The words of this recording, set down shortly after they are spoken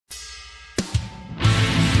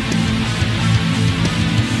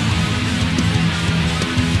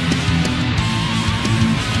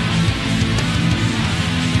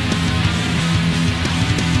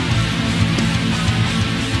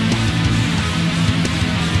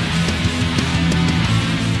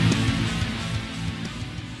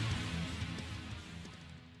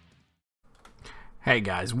Hey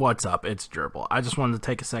guys, what's up? It's Gerbil. I just wanted to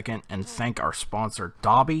take a second and thank our sponsor,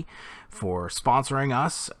 Dobby, for sponsoring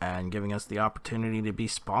us and giving us the opportunity to be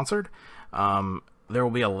sponsored. There will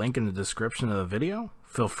be a link in the description of the video.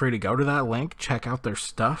 Feel free to go to that link, check out their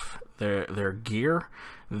stuff, their gear,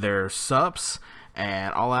 their subs,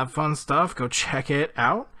 and all that fun stuff. Go check it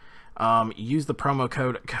out. Use the promo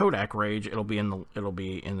code Kodak Rage. It'll be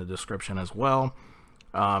in the description as well.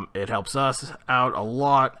 It helps us out a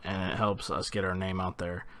lot, and it helps us get our name out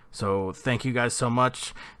there. So thank you guys so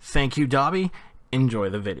much. Thank you, Dobby. Enjoy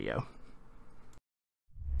the video.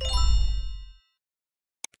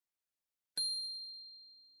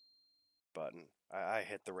 Button. I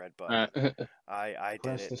hit the red button. I did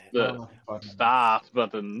Press it. the start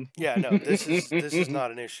button. Yeah, no, this is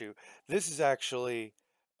not an issue. This is actually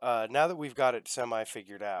now that we've got it semi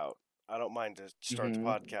figured out. I don't mind to start the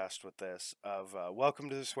podcast with this of welcome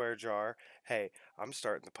to the swear jar. Hey, I'm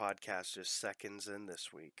starting the podcast just seconds in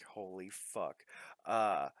this week. Holy fuck.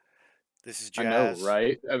 This is Jazz. I know,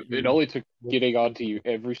 right? It only took getting onto you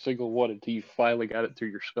every single one until you finally got it through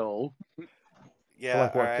your skull. Yeah,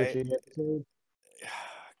 like what, all right. 50 episodes?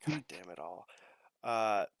 God damn it all.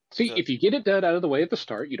 See, if you get it done out of the way at the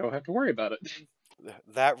start, you don't have to worry about it.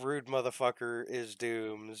 That rude motherfucker is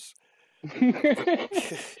Dooms.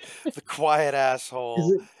 The quiet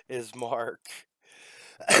asshole is Mark.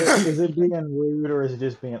 Is it being rude or is it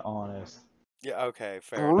just being honest? Yeah, okay,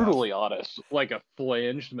 fair Brutally enough. honest, like a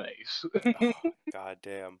flanged mace. Oh, God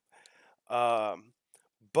damn.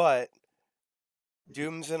 But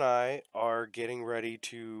Dooms and I are getting ready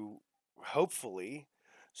to hopefully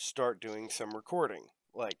start doing some recording,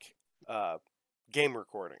 like game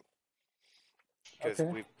recording, because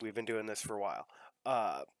we've been doing this for a while.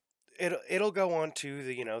 It'll go on to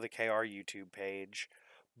the the KR YouTube page,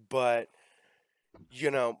 but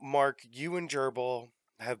Mark, you and Gerbil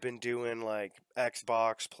have been doing like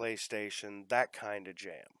Xbox, PlayStation, that kind of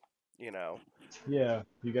jam, Yeah,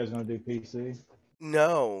 you guys gonna do PC?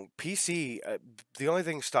 No, PC. The only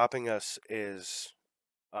thing stopping us is,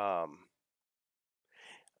 honestly,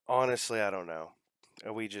 I don't know.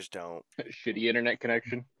 We just don't. Shitty internet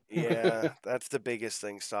connection. Yeah, that's the biggest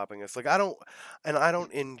thing stopping us. Like I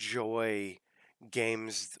don't enjoy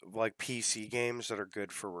games like PC games that are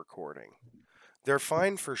good for recording. They're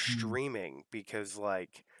fine for streaming because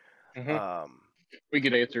like, we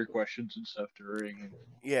could answer questions and stuff during.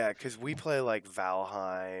 Yeah, because we play like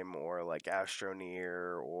Valheim or like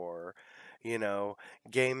Astroneer or,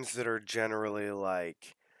 games that are generally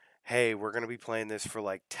like, hey, we're going to be playing this for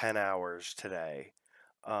like 10 hours today.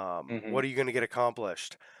 What are you going to get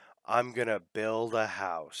accomplished? I'm going to build a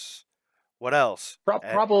house. What else?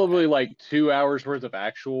 Probably like 2 hours worth of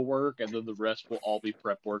actual work, and then the rest will all be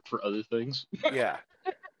prep work for other things. Yeah.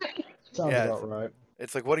 Sounds about right.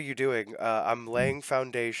 It's like, what are you doing? I'm laying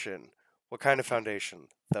foundation. What kind of foundation?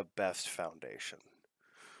 The best foundation.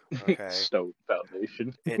 Okay. Stone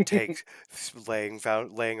foundation. It takes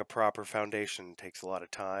laying a proper foundation takes a lot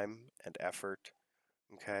of time and effort.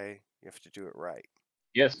 Okay, you have to do it right.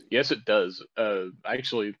 Yes, it does.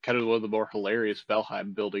 Actually, kind of one of the more hilarious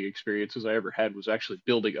Valheim building experiences I ever had was actually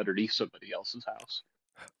building underneath somebody else's house.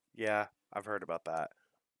 Yeah, I've heard about that.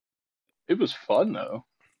 It was fun though.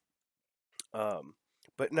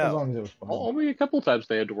 But no. As long as it was fun. Only a couple times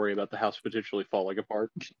they had to worry about the house potentially falling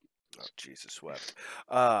apart. Oh, Jesus wept.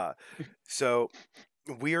 So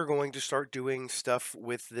we are going to start doing stuff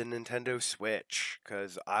with the Nintendo Switch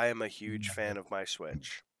because I am a huge fan of my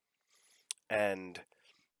Switch, and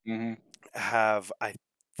have I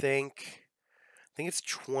think it's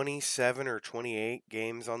 27 or 28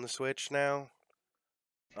 games on the Switch now.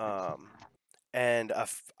 And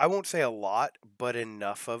I won't say a lot, but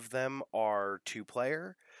enough of them are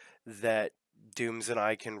 2-player that Dooms and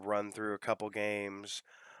I can run through a couple games.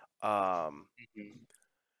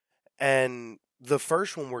 And the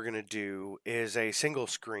first one we're going to do is a single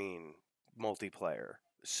screen multiplayer.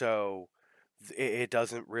 So it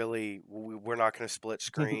doesn't really, we're not going to split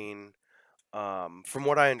screen. From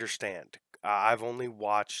what I understand, I've only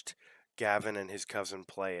watched Gavin and his cousin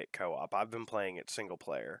play it co-op. I've been playing it single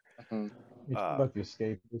player. It's about the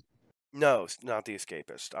Escapist. No, it's not the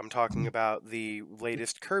Escapist. I'm talking about the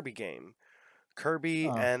latest Kirby game, Kirby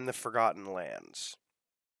and the Forgotten Lands.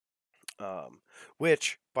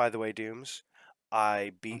 Which, by the way, Dooms,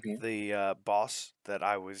 I beat the boss that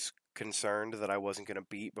I was concerned that I wasn't going to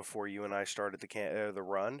beat before you and I started the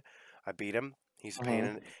run. I beat him. He's a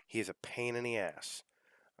pain in the ass.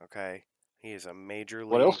 Okay, he is a major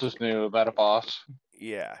league. What else is new about a boss?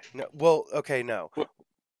 Yeah. No. Well, okay, no.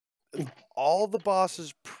 All the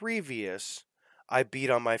bosses previous, I beat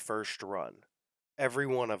on my first run. Every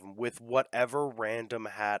one of them, with whatever random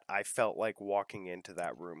hat I felt like walking into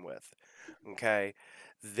that room with. Okay?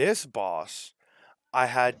 This boss,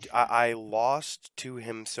 I lost to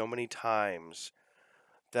him so many times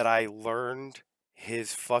that I learned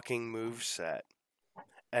his fucking moveset,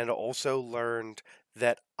 and also learned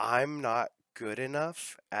that I'm not good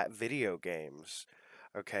enough at video games.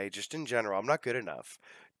 Okay, just in general, I'm not good enough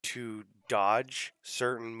to dodge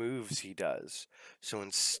certain moves he does. So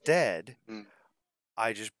instead, Mm.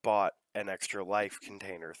 I just bought an extra life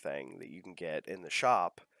container thing that you can get in the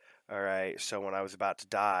shop. All right, so when I was about to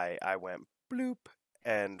die, I went bloop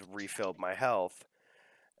and refilled my health,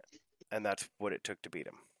 and that's what it took to beat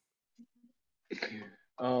him.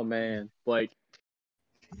 Oh man, like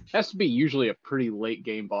has to be usually a pretty late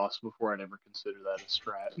game boss before I'd ever consider that a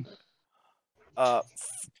strat.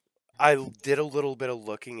 I did a little bit of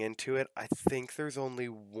looking into it. I think there's only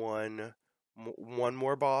one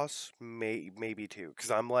more boss, maybe two,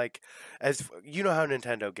 because I'm like, as you know how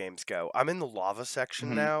Nintendo games go. I'm in the lava section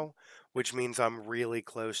Mhm. now, which means I'm really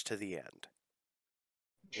close to the end.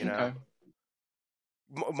 You know,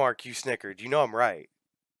 Okay. Mark, you snickered. You know I'm right.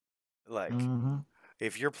 Like, Mm-hmm.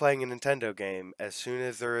 if you're playing a Nintendo game, as soon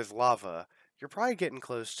as there is lava, you're probably getting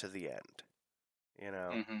close to the end. You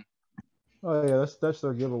know, Mhm. Oh yeah, that's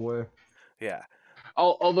their giveaway. yeah.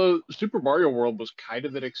 Although Super Mario World was kind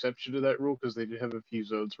of an exception to that rule because they did have a few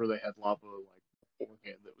zones where they had lava like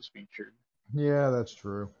beforehand that was featured. Yeah, that's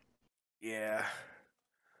true. Yeah.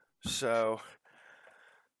 So,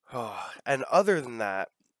 and other than that,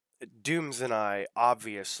 Dooms and I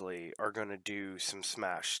obviously are going to do some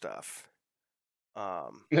Smash stuff.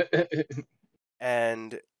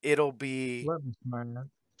 And it'll be, Let me smash.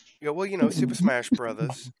 yeah, well, you know, Super Smash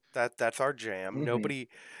Brothers. That's our jam. Mhm.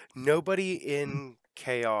 Nobody in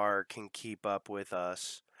KR can keep up with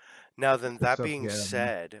us. Now then, that Except being Gavin.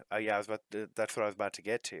 said, yeah, that's what I was about to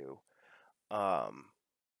get to. Um,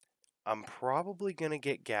 I'm probably gonna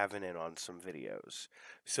get Gavin in on some videos.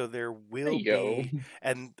 So there There will you go. be,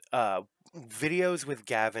 and videos with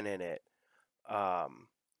Gavin in it. Um,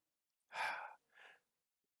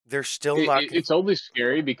 they're still not. It's only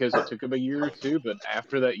scary because it took him a year or two, but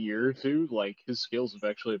after that year or two, like his skills have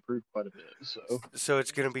actually improved quite a bit. So So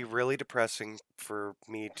it's gonna be really depressing for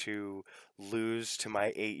me to lose to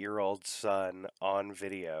my 8-year-old son on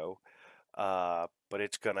video. But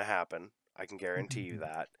it's gonna happen. I can guarantee you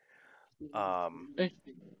that. Um, eh,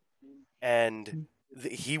 and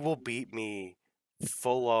he will beat me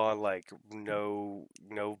full on, like no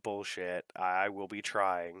bullshit. I will be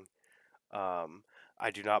trying. um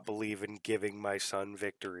I do not believe in giving my son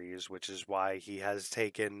victories, which is why he has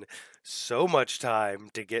taken so much time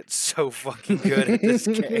to get so fucking good at this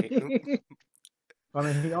game. I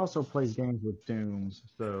mean, he also plays games with Dooms,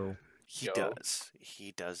 so yo.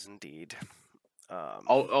 He does indeed. um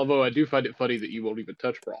Although I do find it funny that you won't even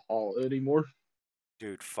touch Brawlhalla anymore.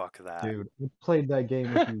 Dude, fuck that. dude, I played that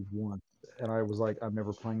game with you once, and I was like, I'm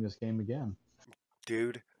never playing this game again.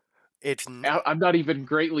 Dude, it's I'm not even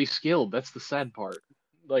greatly skilled. That's the sad part.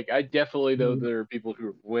 Like I definitely know Dude, there are people who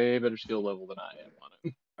are way better skill level than I am on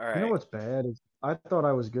it. all you know right. what's bad is I thought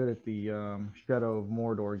I was good at the Shadow of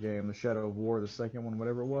Mordor game, the Shadow of War, the second one,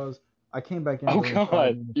 whatever it was. I came back in Oh within 5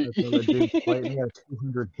 god. minutes or so. The dude played. He had a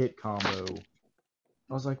 200 hit combo.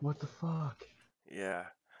 I was like, what the fuck? Yeah.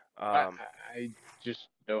 I, um I just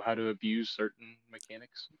know how to abuse certain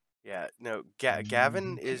mechanics. Yeah, no,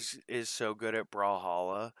 Gavin Mhm. is so good at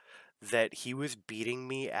Brawlhalla that he was beating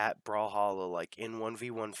me at Brawlhalla, like in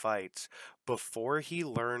 1v1 fights, before he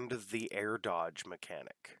learned the air dodge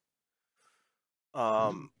mechanic.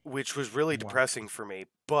 Which was really Wow. depressing for me.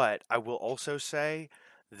 But I will also say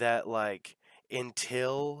that, like,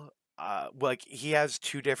 until like, he has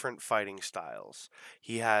two different fighting styles.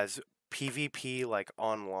 He has PvP, like,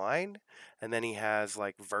 online, and then he has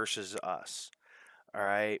like versus us. All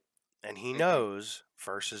right. And he Hmm. knows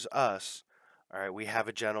versus us. All right. We have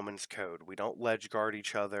a gentleman's code. We don't ledge guard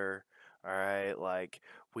each other. All right. Like,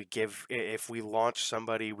 we give, if we launch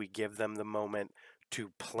somebody, we give them the moment to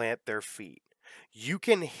plant their feet. You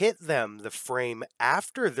can hit them the frame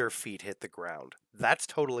after their feet hit the ground. That's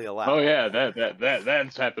totally Oh allowed. yeah,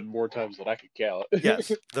 that's happened more times than I can count.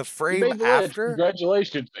 Yes. The You frame made the ledge. after,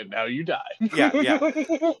 Congratulations, and now you yeah, yeah.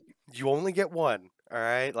 die. You only get one. All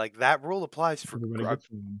right. Like, that rule applies for Everybody gets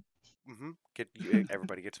one.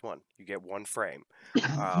 everybody gets one. You get one frame,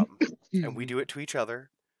 and we do it to each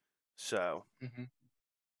other. So, Mhm.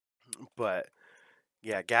 but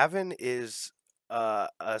yeah, Gavin is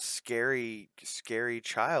a scary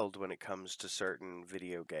child when it comes to certain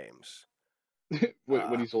video games. When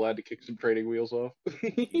Uh, he's allowed to kick some training wheels off.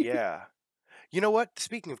 yeah, You know what?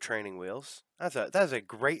 Speaking of training wheels, that's a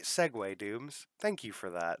great segue, Dooms. Thank you for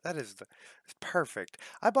that. It's perfect.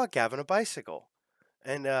 I bought Gavin a bicycle,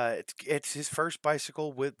 and it's his first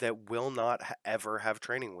bicycle that will not ever have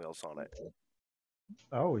training wheels on it.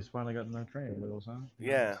 Oh, he's finally got no training wheels, huh?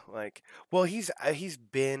 Yeah, Nice. well, he's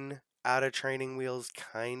been out of training wheels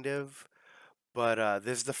kind of, but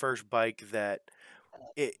this is the first bike that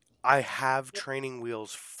I have training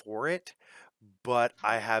wheels for it, but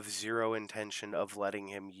I have zero intention of letting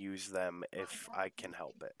him use them if I can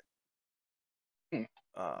help it.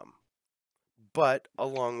 Um, but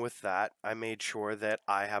along with that, I made sure that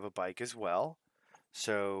I have a bike as well.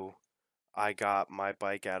 So I got my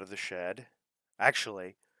bike out of the shed.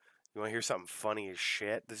 Actually, you want to hear something funny as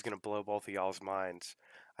shit? This is going to blow both of y'all's minds.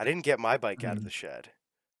 I didn't get my bike out of the shed,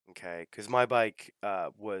 okay? Because my bike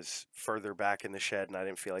was further back in the shed and I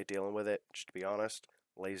didn't feel like dealing with it, just to be honest.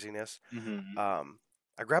 Laziness. Mm-hmm.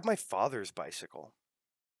 I grabbed my father's bicycle.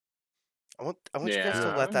 I want you guys to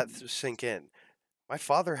Yeah. let that sink in. My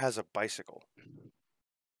father has a bicycle.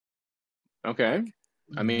 Okay. Like,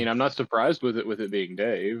 I mean, I'm not surprised with it being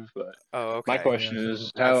Dave, but oh, okay. my question Yeah,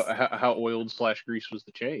 is I've- how oiled / greased was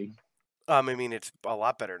the chain? I mean, it's a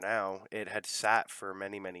lot better now. It had sat for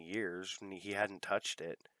many, many years, and he hadn't touched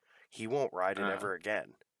it. He won't ride it ever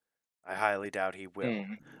again. I highly doubt he will.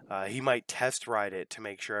 He might test ride it to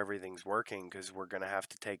make sure everything's working, because we're going to have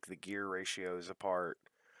to take the gear ratios apart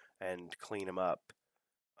and clean them up.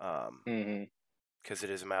 Because it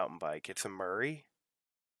is a mountain bike. It's a Murray.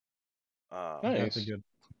 Nice. That's a good.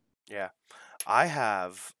 Yeah. I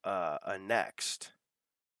have a Next,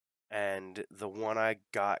 and the one I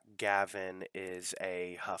got Gavin is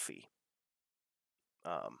a Huffy.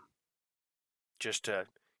 Just to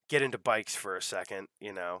get into bikes for a second,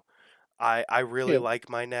 I really Yep. like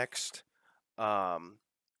my Next.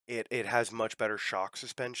 It has much better shock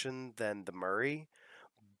suspension than the Murray,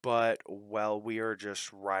 but while we are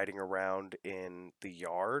just riding around in the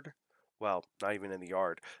yard, well, not even in the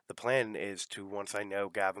yard, the plan is to, once I know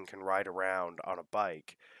Gavin can ride around on a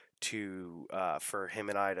bike, to for him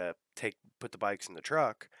and I to put the bikes in the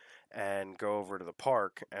truck and go over to the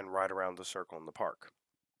park and ride around the circle in the park.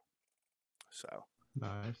 So,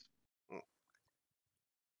 Nice.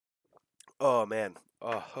 oh man,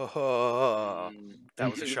 that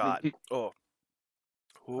was a shot. Oh,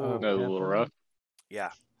 Uh, ooh, That was a little pepper? rough.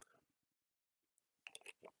 yeah.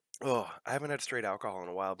 Oh, I haven't had straight alcohol in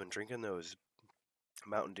a while. I've been drinking those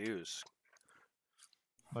Mountain Dews.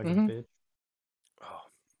 Like Mhm. a bitch. Oh,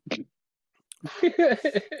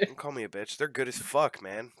 don't call me a bitch. They're good as fuck,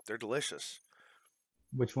 man. They're delicious.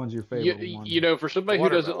 Which one's your favorite one? For somebody who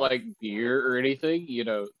doesn't watermelon. like beer or anything,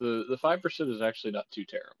 the 5% is actually not too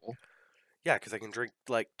terrible. Yeah, because I can drink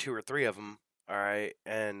like 2 or 3 of them. All right,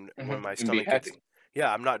 and when my And be stomach gets, happy.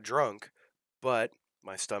 yeah, I'm not drunk, but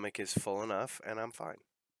my stomach is full enough, and I'm fine.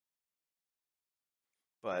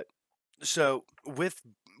 But so with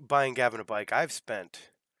buying Gavin a bike, I've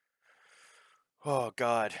spent, oh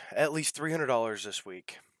god, at least $300 this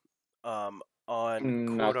week. On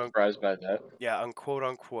Not surprised by that. on quote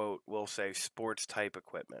unquote, we'll say sports type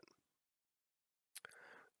equipment.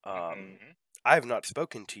 I have not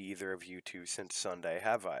spoken to either of you two since Sunday,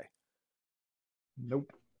 have I?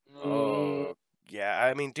 Nope. Oh, yeah.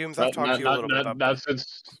 I mean, Dooms, I've talked to you a little bit about. Not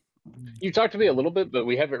since you talked to me a little bit, but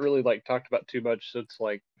we haven't really talked about too much since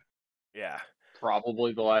Yeah.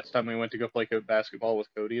 probably the last time we went to go play basketball with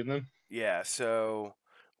Cody and them. Yeah. So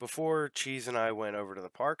before Cheese and I went over to the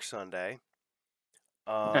park Sunday,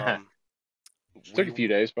 It took a few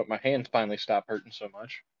days, but my hands finally stopped hurting so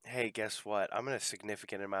much. Hey, guess what? I'm in a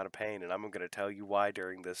significant amount of pain, and I'm going to tell you why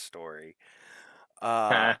during this story.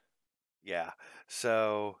 Yeah.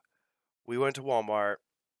 So we went to Walmart,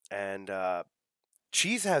 and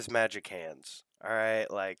Cheese has magic hands. All right,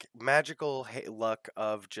 like magical luck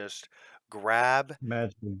of just grab.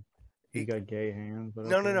 Magic. He's got gay hands. But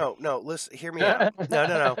No. Listen, hear me out.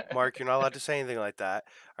 No. Mark, you're not allowed to say anything like that.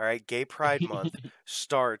 All right. Gay Pride Month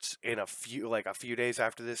starts in a few days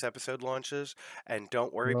after this episode launches, and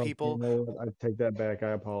don't worry, Well, people. you know what? I take that back. I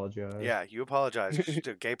apologize. Yeah, you apologize.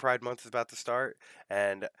 Gay Pride Month is about to start,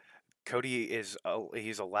 and Cody is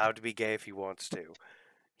he's allowed to be gay if he wants to.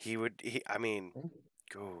 I mean,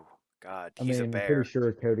 oh God, he's a I'm bear. pretty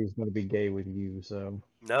sure Cody's going to be gay with you, so.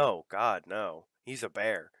 No, God, no. He's a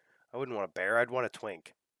bear. I wouldn't want a bear. I'd want a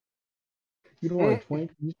twink. You don't want a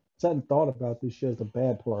twink? You sat and thought about this shit as a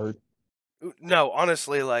bad flirt. No,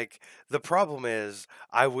 honestly, like the problem is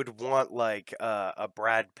I would want like a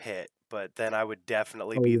Brad Pitt, but then I would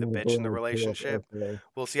definitely be you the want bitch in the Brad Pitt, relationship. okay.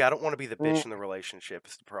 Well, see, I don't want to be the bitch in the relationship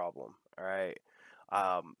is the problem. All right.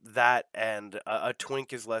 That and a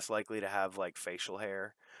twink is less likely to have like facial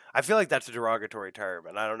hair. I feel like that's a derogatory term,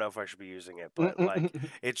 and I don't know if I should be using it, but like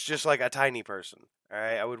it's just like a tiny person. All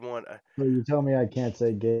right, I would want. So you tell me I can't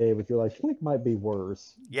say gay, but you're like, twink might be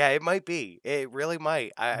worse. Yeah, it might be. It really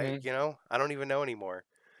might. Mhm. I don't even know anymore.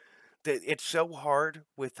 It's so hard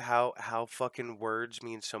with how fucking words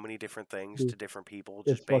mean so many different things to Dude, different people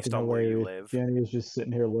it's just based fucking on where you hilarious. live. Jenny is just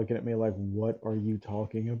sitting here looking at me like, what are you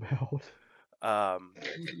talking about? Um,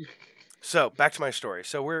 so back to my story.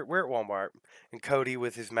 So we're at Walmart, and Cody,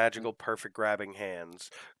 with his magical, perfect grabbing hands,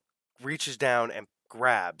 reaches down and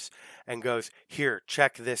grabs and goes, "Here,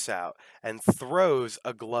 check this out," and throws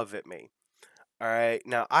a glove at me. All right.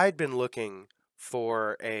 Now, I'd been looking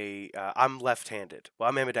for a. I'm left-handed. Well,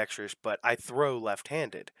 I'm ambidextrous, but I throw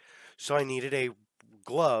left-handed, so I needed a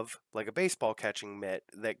glove like a baseball catching mitt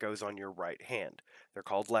that goes on your right hand. They're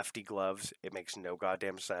called lefty gloves. It makes no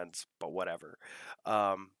goddamn sense, but whatever.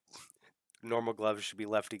 Um, Normal gloves should be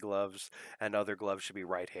lefty gloves, and other gloves should be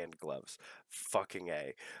right hand gloves. Fucking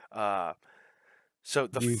a. Uh, so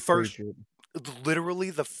the You first, preach it. literally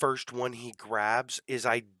the first one he grabs is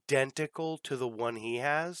identical to the one he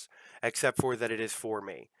has, except for that it is for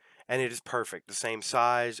me, and it is perfect. The same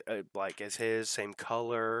size, like as his, same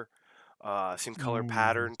color Mm,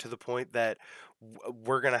 pattern, to the point that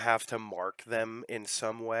we're gonna have to mark them in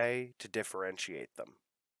some way to differentiate them.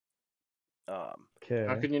 Um,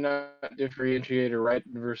 How okay. can you not differentiate a right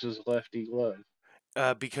versus lefty glove?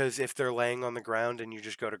 Because if they're laying on the ground and you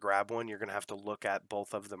just go to grab one, you're gonna have to look at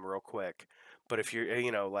both of them real quick. But if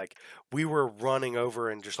you're, like we were running over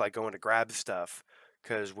and just like going to grab stuff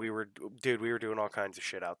because we were doing all kinds of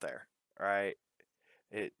shit out there. All right,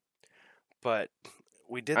 it, but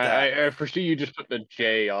we did I, that. I, I foresee you just putting a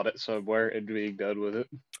J on it somewhere and being done with it.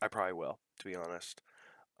 I probably will, to be honest.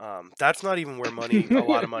 That's not even where a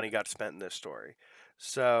lot of money got spent in this story.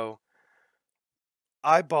 So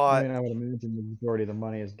I I bought. mean, I would imagine the majority of the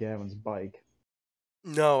money is Gavin's bike.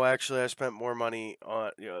 No, actually, I spent more money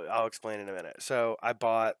on. I'll explain in a minute. So I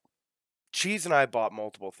bought Cheese and I bought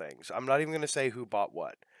multiple things. I'm not even going to say who bought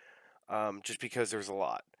what, just because there's a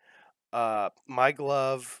lot. My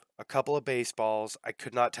glove, a couple of baseballs. I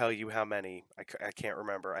could not tell you how many. I can't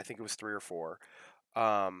remember. I think it was 3 or 4,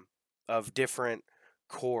 um, of different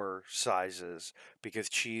core sizes, because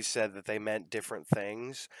Cheese said that they meant different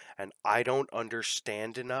things, and I don't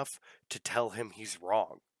understand enough to tell him he's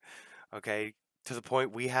wrong. Okay. To the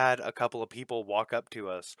point we had a couple of people walk up to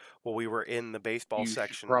us while we were in the baseball You should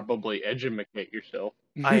section. probably educate yourself.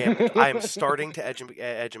 I am starting to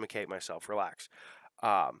educate myself. Relax.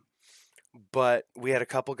 Um, but we had a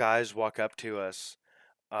couple guys walk up to us,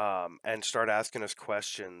 and start asking us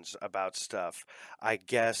questions about stuff. I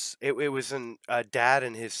guess it was a dad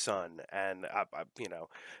and his son, and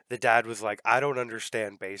the dad was like, "I don't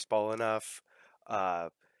understand baseball enough." Uh,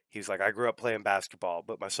 he was like, "I grew up playing basketball,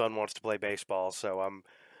 but my son wants to play baseball, so I'm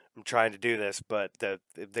trying to do this, but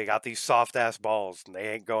they got these soft ass balls and they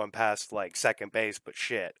ain't going past like second base, but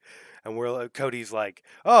shit." And Cody's like,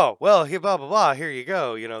 "Oh well, here blah blah blah. Here you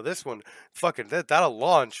go. This one, fucking that'll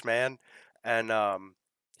launch, man." And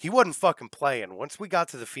he wasn't fucking playing. Once we got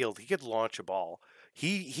to the field, he could launch a ball.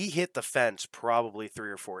 He hit the fence probably 3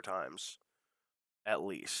 or 4 times at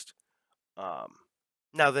least. Um,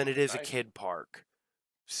 Now then, it is a Nice. kid park.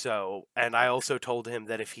 So, and I also told him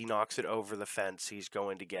that if he knocks it over the fence, he's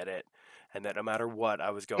going to get it, and that no matter what,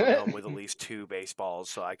 I was going home with at least 2 baseballs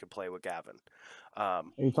so I could play with Gavin.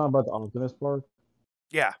 Um, Are you talking about the Optimus Park?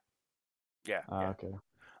 yeah, yeah, Ah, yeah. okay.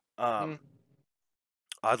 Um,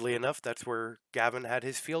 Oddly enough, that's where Gavin had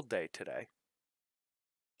his field day today.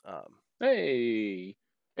 Hey,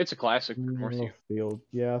 it's a classic for Northview. Northfield.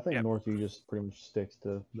 Yeah, I think Yep, Northview just pretty much sticks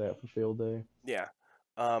to that for field day. yeah.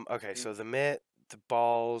 Okay, so the mitt, the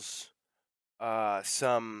balls,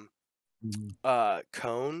 some Mhm.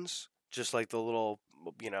 cones, just like the little,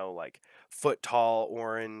 like foot tall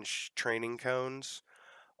orange training cones,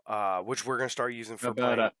 which we're gonna start using for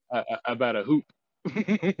About playing. about a hoop.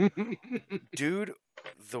 Dude,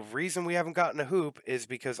 the reason we haven't gotten a hoop is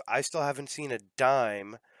because I still haven't seen a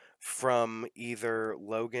dime from either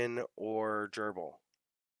Logan or Gerbil.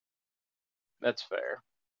 That's fair.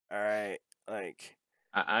 All right, like,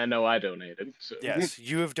 I know I donated. So. yes,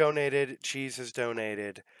 you have donated. Cheese has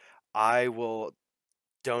donated. I will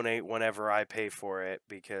donate whenever I pay for it,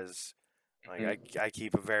 because I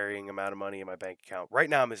keep a varying amount of money in my bank account. Right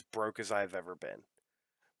now, I'm as broke as I've ever been.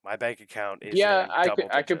 My bank account is Yeah, in double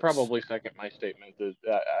I could digits. probably second my statement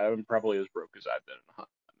that I'm probably as broke as I've been in a hot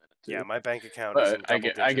minute Yeah, too. my bank account is But in double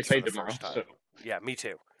I get digits for paid the tomorrow, first time. so Yeah, me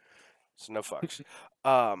too. So no fucks.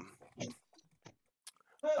 Um,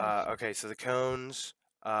 Okay, so the cones,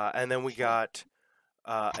 and then we got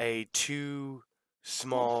a 2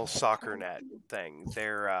 small soccer net thing.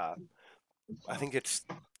 They're I think it's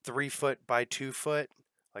 3 foot by 2 foot,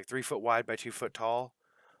 like 3 foot wide by 2 foot tall.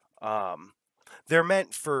 Um, they're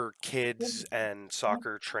meant for kids and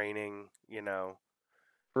soccer training.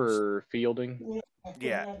 For fielding.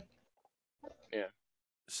 Yeah. Yeah.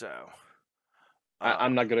 So.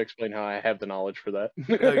 I'm not going to explain how I have the knowledge for that.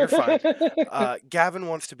 No, you're fine. Gavin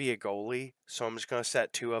wants to be a goalie, so I'm just gonna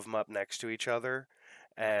set 2 of them up next to each other,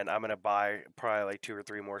 and I'm gonna buy probably like 2 or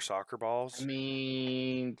 3 more soccer I balls.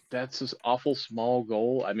 mean, that's this awful small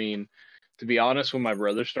goal. I mean, to be honest, when my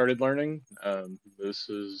brother started learning, this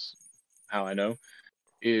is how I know,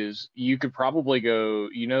 is you could probably go,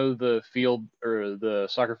 the field or the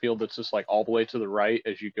soccer field that's just like all the way to the right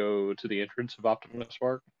as you go to the entrance of Optimus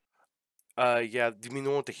Park? Yeah, do you mean the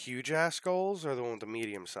one with the huge ass goals or the one with the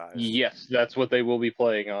medium sized? Yes, that's what they will be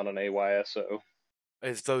playing on an AYSO.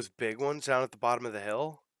 Is those big ones down at the bottom of the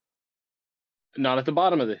hill? Not at the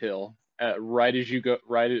bottom of the hill. Right as you go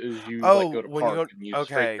Oh, go to when you park go. and you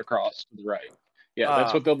straight Okay. across to the right. Yeah,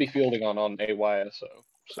 that's what they'll be fielding on AYSO.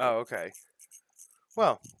 So. Oh, okay.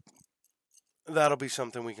 Well, that'll be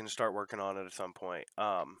something we can start working on at some point.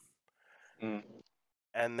 And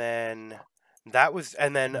then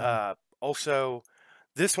also,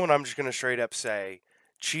 this one I'm just gonna straight up say,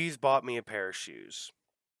 Cheese bought me a pair of shoes.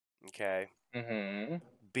 Okay. Mm-hmm.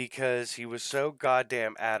 Because he was so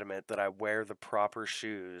goddamn adamant that I wear the proper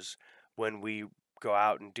shoes when we go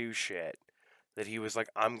out and do shit, that he was like,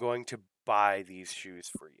 I'm going to buy these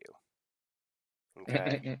shoes for you.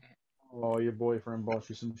 Okay. Oh, your boyfriend bought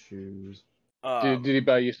you some shoes. Did he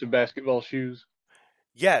buy you some basketball shoes?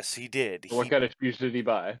 Yes, he did. What kind of shoes did he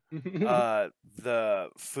buy? The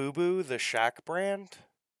Fubu, the Shaq brand.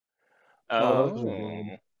 Those are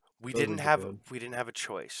good. We Those didn't are have good. a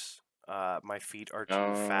choice. My feet are too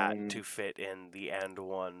fat to fit in the end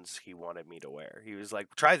ones he wanted me to wear. He was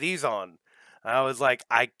like, "Try these on." And I was like,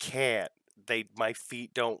 "I can't. My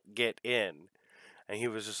feet don't get in." And he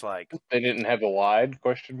was just like, They didn't have a wide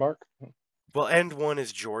question mark? "Well, end one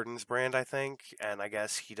is Jordan's brand, I think, and I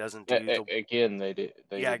guess he doesn't do the Again, they did.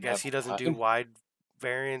 Yeah, I guess he doesn't do wide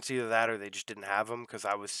variants, either that or they just didn't have them, because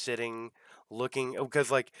I was sitting looking,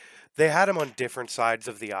 because like they had them on different sides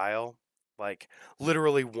of the aisle. Like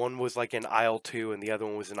literally one was like in aisle 2 and the other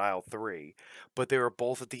one was in aisle 3, but they were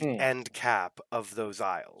both at the end cap of those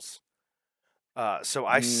aisles. So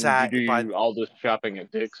I sat you by do all this shopping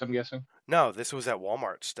at Dick's, I'm guessing? No, this was at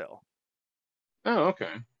Walmart still. Oh, okay.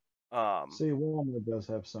 See, Walmart does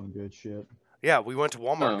have some good shit. Yeah, we went to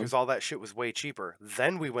Walmart because all that shit was way cheaper.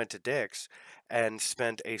 Then we went to Dick's and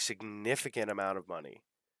spent a significant amount of money.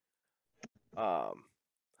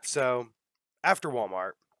 So after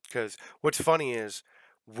Walmart, because what's funny is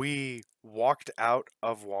we walked out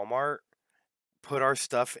of Walmart, put our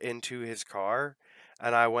stuff into his car,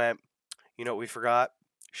 and I went, "You know what we forgot?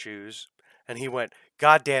 Shoes." And he went,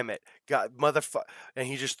 "God damn it, God motherfucker!" And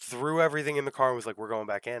he just threw everything in the car and was like, "We're going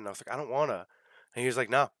back in." And I was like, "I don't wanna." And he was like,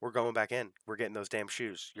 "No, we're going back in. We're getting those damn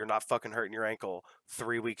shoes. You're not fucking hurting your ankle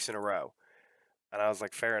 3 weeks in a row." And I was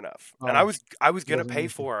like, "Fair enough." And I was gonna pay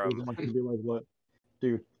for them.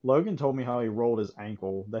 Dude, Logan told me how he rolled his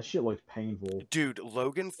ankle. That shit looked painful. Dude,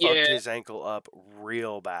 Logan fucked his ankle up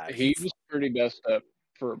real bad. He was pretty messed up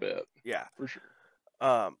for a bit. Yeah, for sure.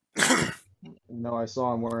 No, I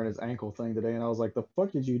saw him wearing his ankle thing today, and I was like, "The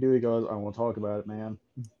fuck did you do?" He goes, "I won't talk about it, man."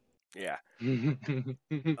 Yeah. Then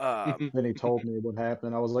he told me what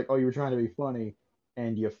happened. I was like, "Oh, you were trying to be funny,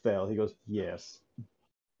 and you fell." He goes, "Yes."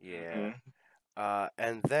 Yeah.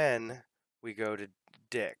 And then we go to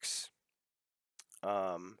Dick's.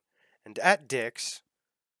 And at Dick's,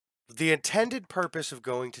 the intended purpose of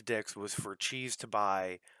going to Dick's was for Cheese to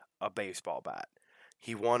buy a baseball bat.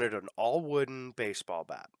 He wanted an all wooden baseball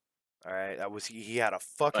bat. All right, he had a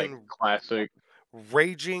fucking like classic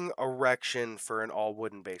raging erection for an all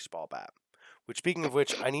wooden baseball bat. Which, speaking of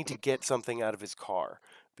which, I need to get something out of his car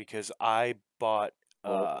because I bought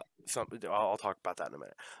something. I'll talk about that in a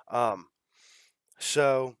minute.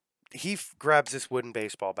 So he grabs this wooden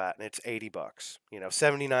baseball bat and it's $80.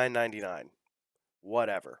 $79.99.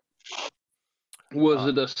 Whatever. Was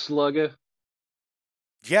it a slugger?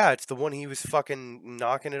 Yeah, it's the one he was fucking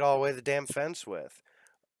knocking it all away the damn fence with.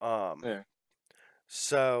 Yeah.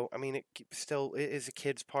 So, I mean, it is a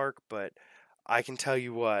kid's park, but I can tell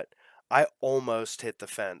you what, I almost hit the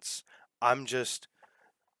fence. We'll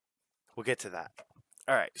get to that.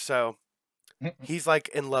 All right, so he's like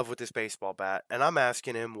in love with this baseball bat, and I'm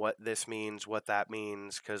asking him what this means, what that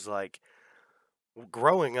means, because like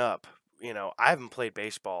growing up, I haven't played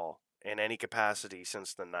baseball in any capacity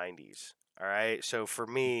since the 90s. All right. So for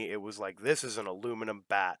me, it was like, this is an aluminum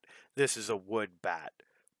bat. This is a wood bat.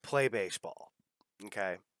 Play baseball.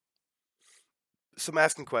 Okay. So I'm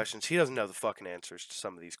asking questions. He doesn't know the fucking answers to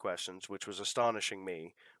some of these questions, which was astonishing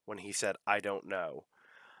me when he said, I don't know.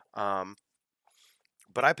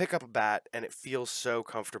 But I pick up a bat and it feels so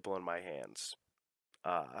comfortable in my hands.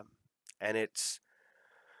 And it's,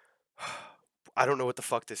 I don't know what the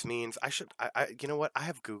fuck this means. You know what? I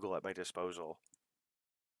have Google at my disposal.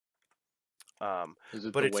 Is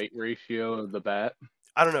it but the it's, weight ratio of the bat?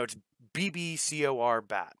 I don't know. It's BBCOR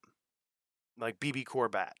bat, like BB Core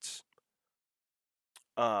bats.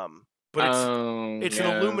 But it's an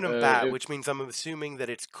aluminum bat, which means I'm assuming that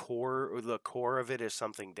its core, or the core of it, is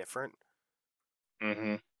something different.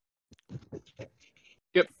 Mm-hmm.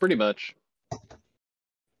 Yep, pretty much.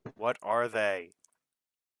 What are they?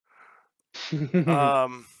 Hold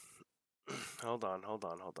on.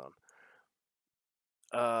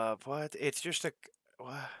 What? It's just a.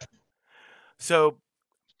 What? So.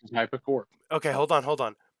 Type of core. Okay, hold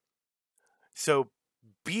on. So,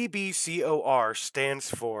 BBCOR stands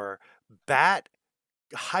for bat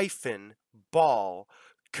hyphen ball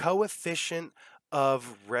coefficient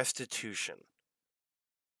of restitution.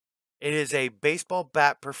 It is a baseball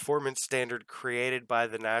bat performance standard created by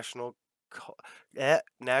the National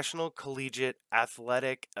Collegiate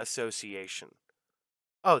Athletic Association.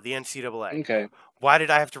 Oh, the NCAA. Okay. Why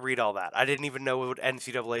did I have to read all that? I didn't even know what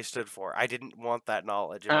NCAA stood for. I didn't want that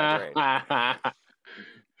knowledge in my brain.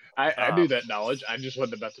 I knew that knowledge. I just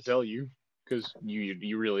wasn't about to tell you because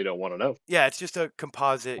you really don't want to know. Yeah, it's just a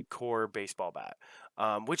composite core baseball bat,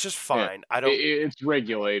 which is fine. Yeah. It's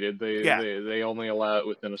regulated. They only allow it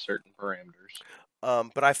within a certain parameters.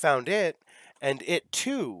 But I found it, and it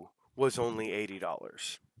too was only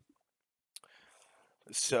 $80.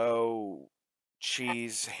 So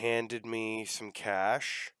Cheese handed me some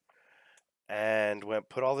cash and went,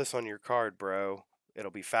 put all this on your card, bro.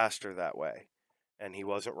 It'll be faster that way. And he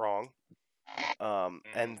wasn't wrong.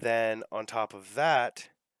 And then on top of that,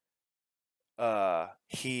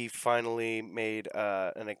 he finally made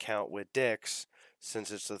an account with Dick's, since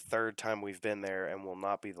it's the third time we've been there and will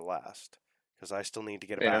not be the last. Because I still need to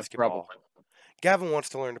get a basketball. Probably. Gavin wants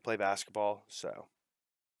to learn to play basketball, so.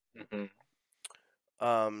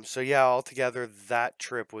 Mm-hmm. So yeah, altogether that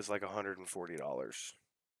trip was like $140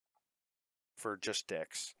 for just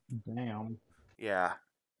Dick's. Damn. Yeah.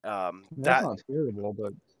 That's not terrible,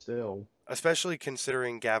 but still. Especially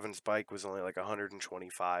considering Gavin's bike was only like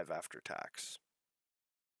 $125 after tax.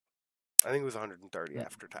 I think it was $130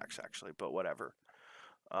 after tax actually, but whatever.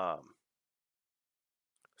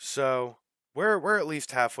 So we're at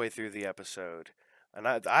least halfway through the episode, and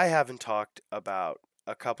I haven't talked about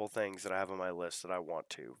a couple things that I have on my list that I want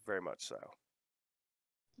to, very much so.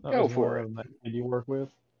 Go for it. Did you work with?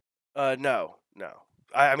 No.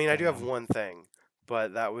 I mean, I do have one thing,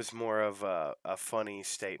 but that was more of a funny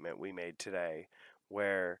statement we made today,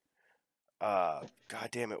 where, God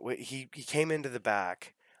damn it, he came into the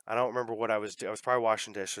back. I don't remember what I was doing. I was probably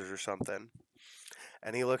washing dishes or something,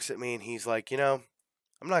 and he looks at me and he's like, I'm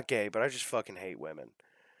not gay, but I just fucking hate women.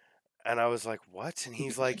 And I was like, what? And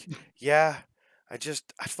he's like, yeah, I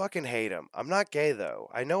fucking hate them. I'm not gay, though.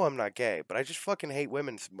 I know I'm not gay, but I just fucking hate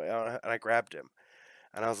women. And I grabbed him.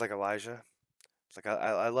 And I was like, Elijah, it's like,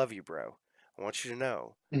 I love you, bro. I want you to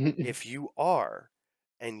know, if you are,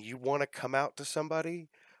 and you want to come out to somebody,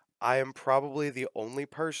 I am probably the only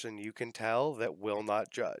person you can tell that will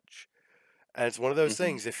not judge. And it's one of those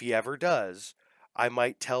things, if he ever does, I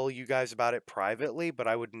might tell you guys about it privately, but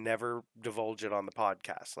I would never divulge it on the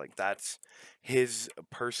podcast. Like, that's his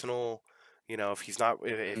personal, if he's not,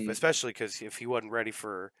 especially because if he wasn't ready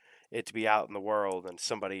for it to be out in the world and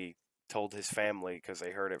somebody told his family because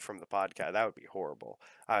they heard it from the podcast, that would be horrible.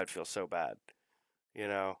 I would feel so bad,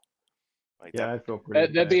 Like yeah, I'd feel pretty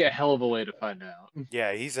bad. That'd be a hell of a way to find out.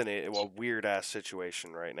 Yeah, he's in a weird-ass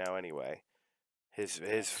situation right now anyway.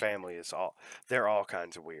 His family is they're all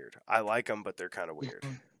kinds of weird. I like them, but they're kind of weird.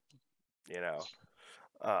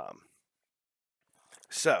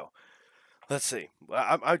 So, let's see.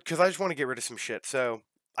 Because I just want to get rid of some shit. So,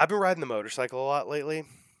 I've been riding the motorcycle a lot lately.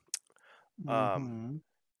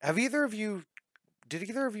 Did either of you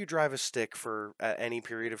drive a stick for any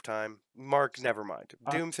period of time? Mark, never mind.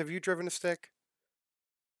 Dooms, have you driven a stick?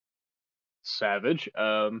 Savage.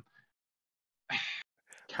 Kind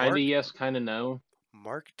of yes, kind of no.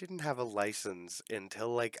 Mark didn't have a license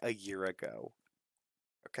until like a year ago.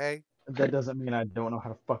 Okay? That doesn't mean I don't know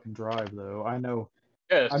how to fucking drive, though. I know.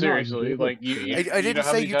 Yeah, seriously. Like, you I didn't know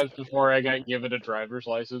how say many times before I got given a driver's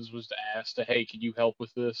license was to ask hey, can you help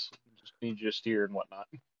with this? Just need you to steer and whatnot.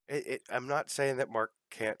 I'm not saying that Mark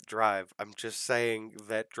can't drive. I'm just saying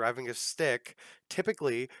that driving a stick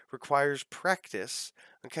typically requires practice,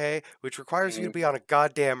 okay? Which requires you to be on a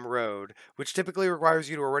goddamn road, which typically requires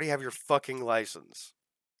you to already have your fucking license.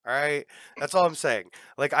 All right? That's all I'm saying.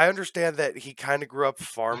 Like, I understand that he kind of grew up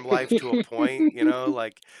farm life to a point, you know?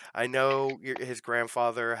 Like, I know his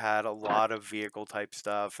grandfather had a lot of vehicle type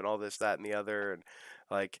stuff and all this, that, and the other. And,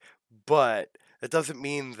 like, but that doesn't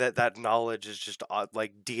mean that that knowledge is just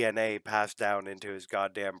like DNA passed down into his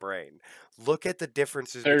goddamn brain. Look at the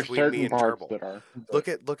differences There's between me certain and parts Gerbil. that are. Look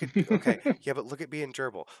at okay, yeah, but look at me and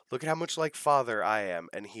Gerbil. Look at how much like father I am,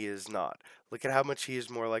 and he is not. Look at how much he is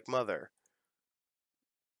more like mother.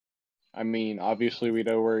 I mean, obviously, we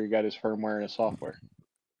know where he got his firmware and his software.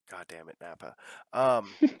 God damn it, Nappa. I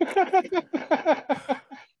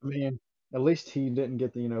mean, at least he didn't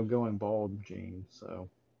get the going bald gene. So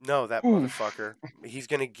No, that Oof. motherfucker. He's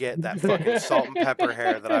gonna get that fucking salt and pepper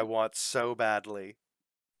hair that I want so badly.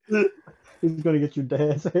 he's gonna get your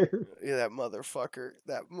dad's hair. Yeah, that motherfucker.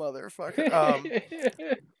 That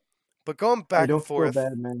motherfucker. But going Hey, back and don't feel forth.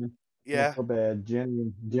 bad, man. Yeah. Don't feel bad.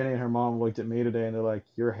 Jenny and her mom looked at me today and they're like,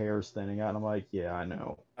 "Your hair's thinning out." And I'm like, "Yeah, I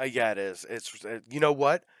know." Yeah, it is. It's you know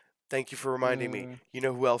what? Thank you for reminding me. You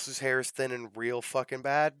know who else's hair is thin and real fucking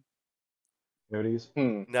bad? Cody's.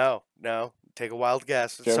 No. Take a wild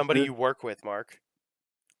guess. It's somebody you work with, Mark.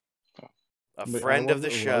 A Wait, friend of the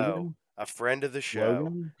was it show. Logan? A friend of the show.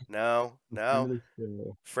 Logan? No. Friend of the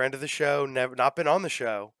show. Friend of the show. Never not been on the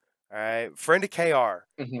show. All right. Friend of KR.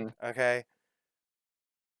 Okay.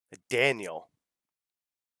 Daniel.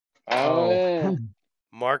 Oh.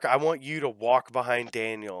 Mark, I want you to walk behind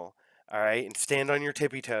Daniel, all right, and stand on your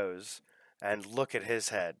tippy toes and look at his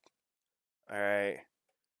head. All right.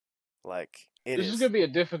 Like This is going to be a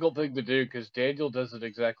difficult thing to do because Daniel doesn't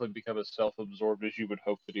exactly become as self-absorbed as you would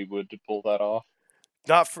hope that he would to pull that off.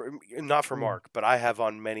 Not for Mark, but I have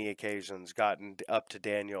on many occasions gotten up to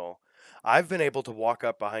Daniel. I've been able to walk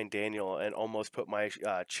up behind Daniel and almost put my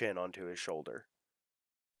chin onto his shoulder.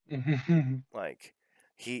 Like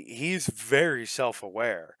he's very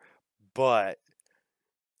self-aware, but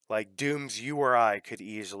like Dooms, you or I could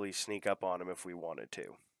easily sneak up on him if we wanted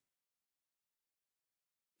to.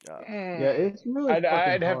 Yeah, it's really.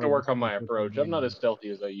 I'd have to work on my approach. I'm not as stealthy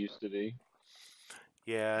as I used to be.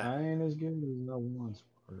 Yeah. I ain't as good as I once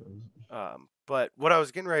was. But what I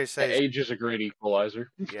was getting ready to say Age is a great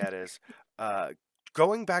equalizer. Yeah, it is.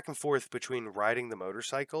 Going back and forth between riding the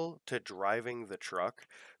motorcycle to driving the truck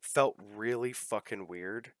felt really fucking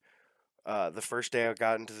weird. The first day I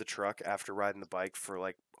got into the truck after riding the bike for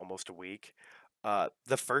like almost a week,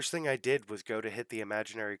 the first thing I did was go to hit the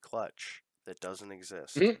imaginary clutch that doesn't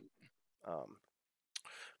exist.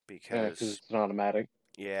 Because it's an automatic.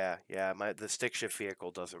 Yeah, the stick shift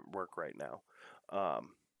vehicle doesn't work right now.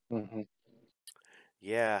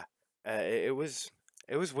 Yeah, it was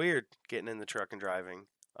weird getting in the truck and driving.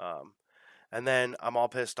 And then I'm all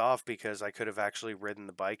pissed off because I could have actually ridden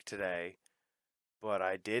the bike today, but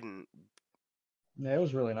I didn't. Yeah, it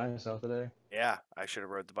was really nice out today. Yeah, I should have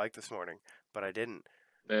rode the bike this morning, but I didn't.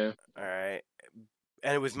 Yeah. All right.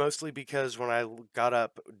 And it was mostly because when I got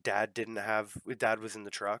up, Dad was in the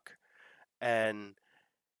truck. And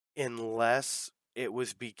unless it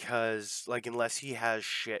was because, like, unless he has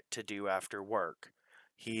shit to do after work,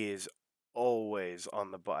 he is always on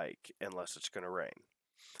the bike unless it's going to rain.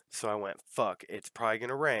 So I went, fuck, it's probably going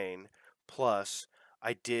to rain. Plus,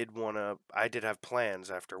 I did have plans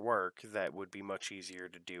after work that would be much easier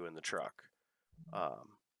to do in the truck.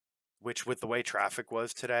 Which with the way traffic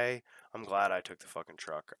was today, I'm glad I took the fucking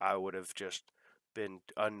truck. I would have just been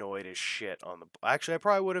annoyed as shit Actually, I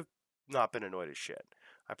probably would have not been annoyed as shit.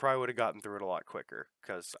 I probably would have gotten through it a lot quicker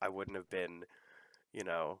because I wouldn't have been, in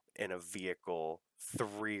a vehicle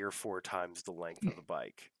 3 or 4 times the length of the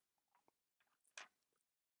bike.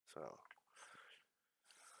 So,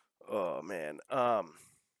 oh man, I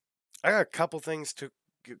got a couple things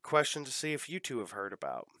question to see if you two have heard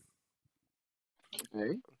about.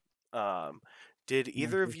 Okay. Did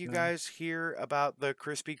either of you guys hear about the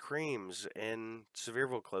Krispy Kremes in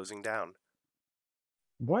Sevierville closing down?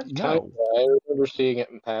 What? No. I remember seeing it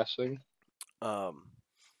in passing.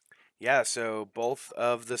 Yeah, so both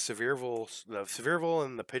of the Sevierville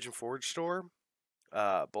and the Pigeon Forge store,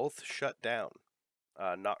 both shut down.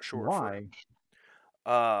 Not sure why.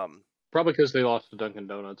 Probably because they lost to Dunkin'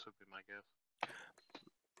 Donuts, would be my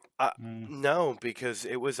guess. No, because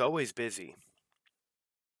it was always busy.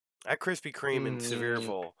 That Krispy Kreme in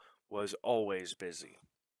Sevierville was always busy.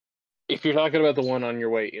 If you're talking about the one on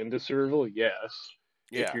your way into Sevierville, yes.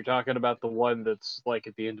 Yeah. If you're talking about the one that's like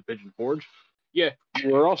at the end of Pigeon Forge, Yeah,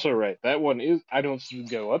 you're also right. That one is. I don't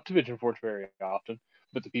go up to Pigeon Forge very often,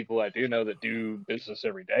 but the people I do know that do business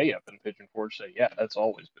every day up in Pigeon Forge say, yeah, that's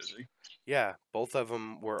always busy. Yeah, both of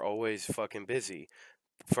them were always fucking busy.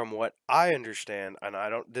 From what I understand, and I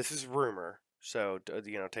don't, this is rumor, so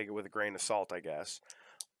take it with a grain of salt, I guess.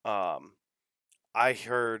 Um, I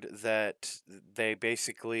heard that they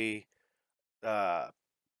basically, uh,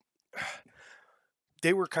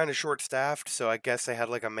 they were kind of short staffed, so I guess they had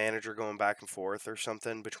like a manager going back and forth or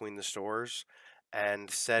something between the stores.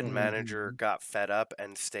 And said manager Mhm. got fed up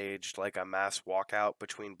and staged like a mass walkout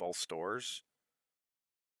between both stores.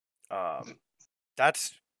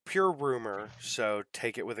 That's pure rumor, so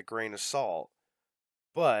take it with a grain of salt.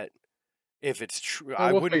 But if it's true, Well,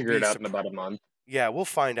 I we'll wouldn't figure be it out in surprised. about a month. Yeah, we'll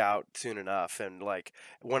find out soon enough, and like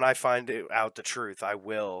when I find out the truth, I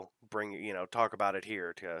will bring talk about it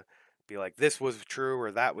here to be like this was true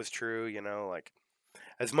or that was true. Like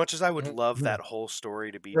as much as I would love Yeah. that whole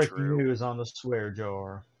story to be Breaking true, news on the swear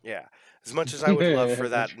jar. yeah, as much as I would love for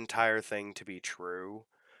that entire thing to be true,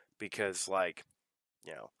 because like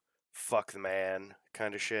fuck the man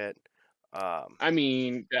kind of shit. I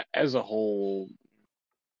mean, as a whole,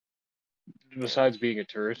 besides being a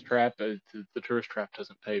tourist trap, the tourist trap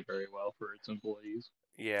doesn't pay very well for its employees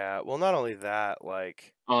Yeah, well, not only that,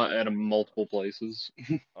 like, at multiple places.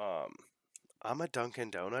 um, I'm a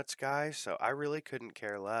Dunkin' Donuts guy, so I really couldn't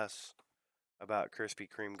care less about Krispy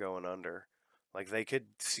Kreme going under. Like, they could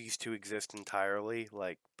cease to exist entirely,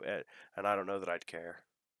 like, and I don't know that I'd care.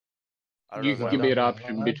 I don't You know that can I Well, give would. me not an gonna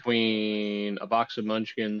option lie. between a box of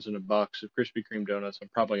Munchkins and a box of Krispy Kreme donuts. I'm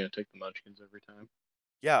probably gonna take the Munchkins every time.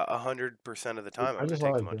 Yeah, 100% of the time, I'm I gonna just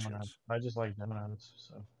take the like donuts. Munchkins. I just like donuts.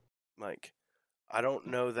 So Like, I don't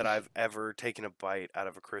know that I've ever taken a bite out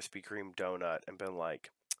of a Krispy Kreme donut and been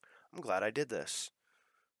like, I'm glad I did this.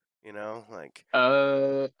 Like,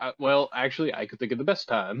 Well, actually, I could think of the best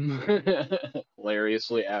time.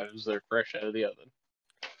 Hilariously, as they're fresh out of the oven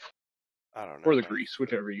I don't or know, the man. grease,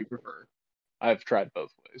 whichever you prefer. I've tried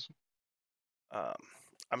both ways. Um,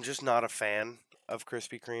 I'm just not a fan of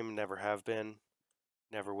Krispy Kreme. Never have been.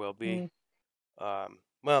 Never will be. Mm.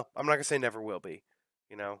 Well, I'm not gonna say never will be.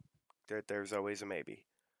 You know, there's always a maybe.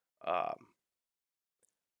 Um,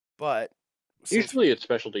 but since Usually, it's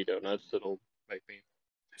specialty donuts that'll make me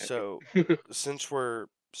happy. so since we're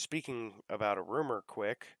speaking about a rumor,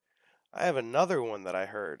 quick, I have another one that I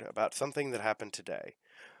heard about something that happened today.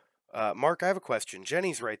 Mark, I have a question.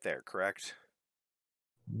 Jenny's right there, correct?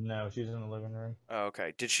 no, she's in the living room. Oh,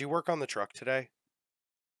 okay. Did she work on the truck today?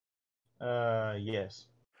 Yes.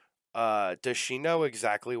 Does she know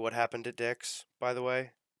exactly what happened at Dick's, by the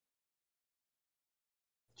way?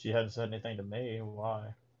 She hadn't said anything to me.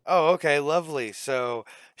 Why? Oh, okay, lovely. So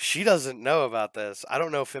she doesn't know about this. I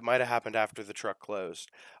don't know if it might have happened after the truck closed.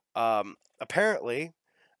 Apparently,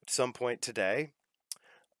 at some point today,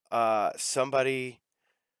 somebody.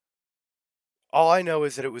 All I know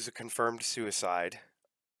is that it was a confirmed suicide.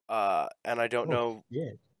 And I don't Oh know.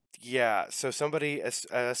 shit. Yeah, so somebody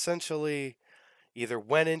essentially either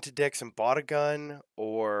went into Dick's and bought a gun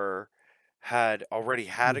or had already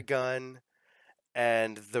had a gun.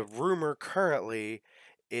 And the rumor currently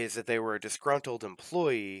is that they were a disgruntled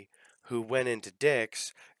employee who went into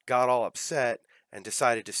Dick's, got all upset, and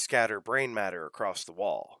decided to scatter brain matter across the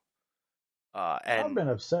wall. I've And been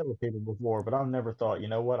upset with people before, but I've never thought, you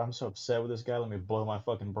know what? I'm so upset with this guy. Let me blow my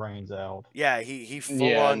fucking brains out. yeah, he full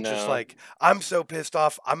Yeah, on just no. like, I'm so pissed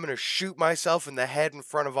off, I'm gonna shoot myself in the head in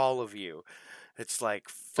front of all of you. It's like,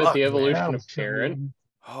 That's the fuck, man. That evolution of was Karen.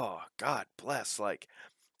 so. Oh, God bless. Like,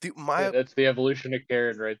 dude, That's the evolution of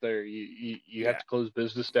Karen right there. You have yeah. to close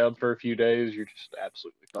business down for a few days. You're just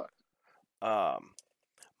absolutely fucked.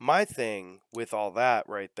 My thing with all that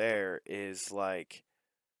right there is like,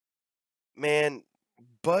 man,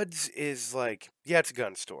 Bud's is like, yeah, it's a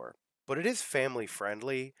gun store, but it is family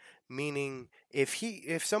friendly, meaning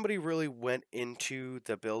if somebody really went into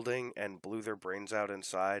the building and blew their brains out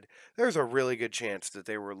inside, there's a really good chance that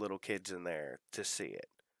there were little kids in there to see it.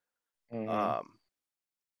 Mm-hmm.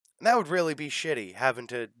 And that would really be shitty having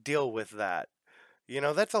to deal with that.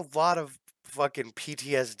 That's a lot of fucking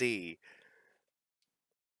PTSD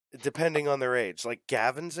depending on their age. Like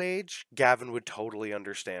Gavin's age, Gavin would totally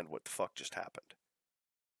understand what the fuck just happened.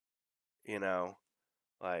 You know?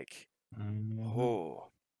 Like, Mm-hmm.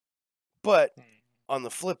 oh. But on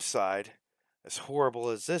the flip side, as horrible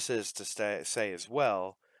as this is to say as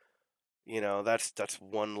well, that's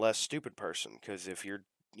one less stupid person. Because if you're,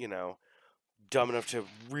 you know, dumb enough to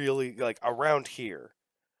really, like, around here,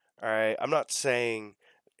 all right, I'm not saying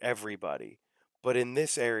everybody, but in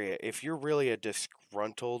this area, if you're really a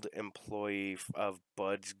disgruntled employee of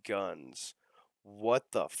Bud's Guns,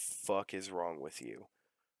 what the fuck is wrong with you?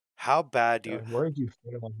 How bad do you? Where did you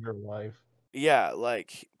fail in your life? Yeah,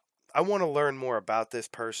 like I want to learn more about this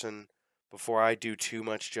person before I do too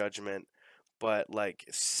much judgment, but like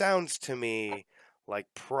it sounds to me like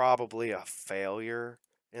probably a failure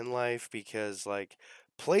in life because like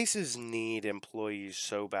places need employees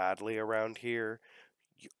so badly around here.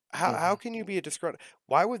 How can you be a disgruntled?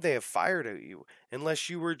 Why would they have fired you unless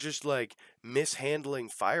you were just like mishandling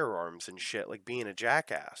firearms and shit, like being a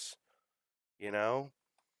jackass, you know?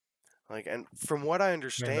 Like, and from what I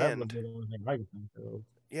Man, that would understand, be the only thing I could think of.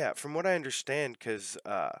 yeah, from what I understand, because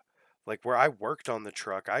like where I worked on the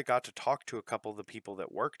truck, I got to talk to a couple of the people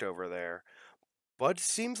that worked over there. But it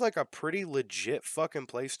seems like a pretty legit fucking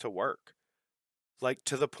place to work. Like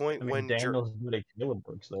to the point I mean, when Daniel's buddy Caleb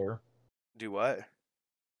works there. do what?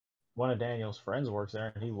 One of Daniel's friends works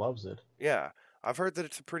there, and he loves it. Yeah, I've heard that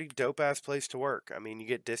it's a pretty dope ass place to work. I mean, you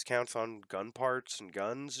get discounts on gun parts and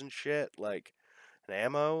guns and shit, like and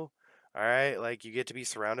ammo. All right, like you get to be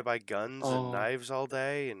surrounded by guns and Oh, knives all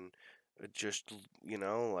day, and just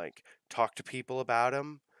like talk to people about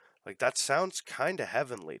them. Like that sounds kind of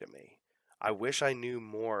heavenly to me. I wish I knew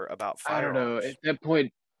more about I don't know. firearms.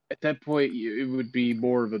 At that point, it would be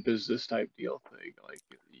more of a business type deal thing. Like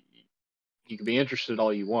you can be interested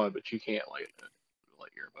all you want, but you can't let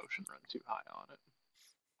your emotion run too high on it.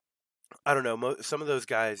 I don't know. Some of those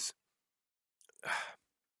guys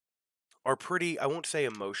are pretty. I won't say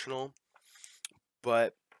emotional,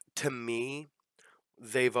 but to me,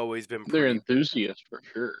 they've always been They're pretty. enthusiasts for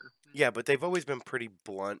sure. Yeah, but they've always been pretty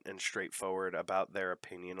blunt and straightforward about their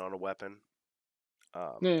opinion on a weapon.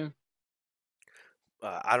 Um, Yeah,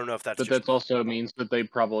 I don't know if that's but just that also means that they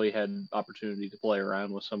probably had opportunity to play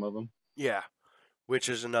around with some of them. yeah, which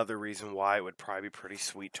is another reason why it would probably be pretty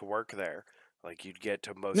sweet to work there. Like you'd get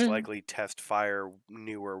to most Yeah. likely test fire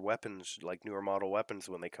newer weapons, like newer model weapons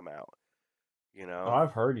when they come out. You Oh, know?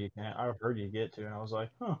 I've heard you can. I've heard you get to, and I was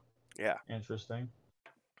like, huh, Yeah. interesting.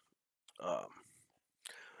 Um,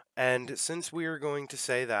 and since we are going to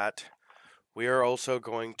say that, we are also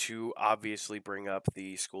going to obviously bring up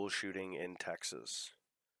the school shooting in Texas.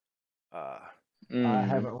 I Mm.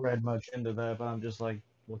 haven't read much into that, but I'm just like,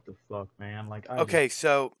 what the fuck, man? Like, I just Okay,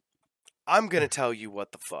 so I'm going to tell you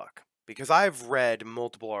what the fuck. Because I've read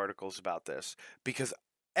multiple articles about this. Because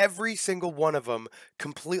every single one of them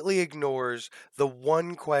completely ignores the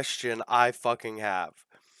one question I fucking have.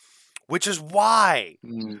 Which is why?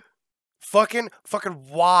 Mm. Fucking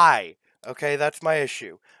why? Okay, that's my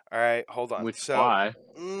issue. All right, hold on. Which So, why?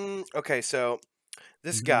 okay, so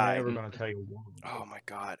this he's guy. never gonna tell you why. Oh my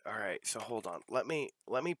god. All right. So hold on. Let me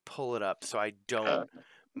pull it up so I don't Uh,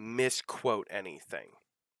 misquote anything.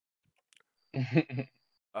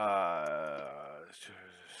 Uh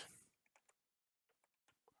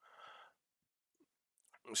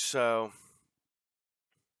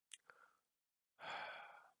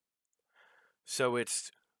so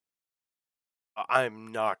it's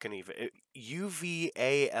I'm not going to even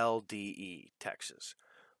Uvalde, Texas.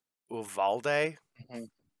 Uvalde? Mhm.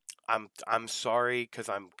 I'm sorry cuz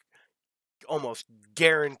I'm almost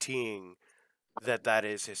guaranteeing that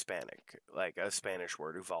is Hispanic, like a Spanish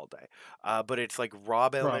word, Uvalde. But it's like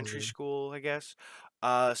Robb Elementary Probably. School, I guess.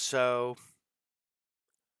 So,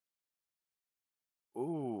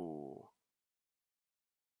 ooh,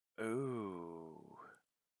 ooh,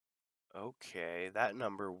 okay, that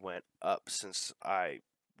number went up since I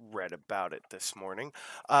read about it this morning.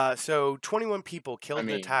 So 21 people I killed in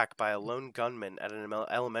mean, attack by a lone gunman at an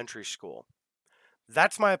elementary school.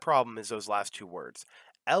 That's my problem. Is those last two words,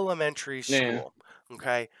 elementary yeah. school.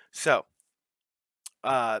 Okay, so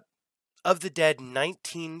uh, of the dead,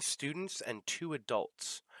 19 students and 2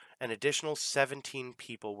 adults. An additional 17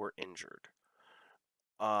 people were injured.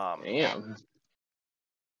 Damn.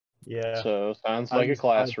 Yeah. So sounds I like a used.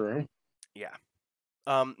 classroom. Yeah.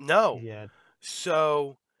 No. Yeah.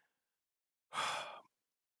 So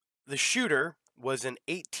the shooter was an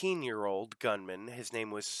 18-year-old gunman. His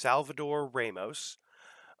name was Salvador Ramos.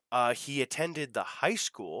 He attended the high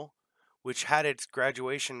school, which had its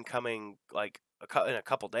graduation coming like in a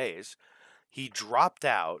couple days. He dropped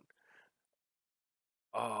out.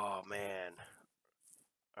 Oh man.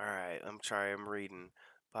 All right, I'm sorry. I'm reading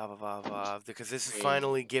blah blah blah blah because this is I mean,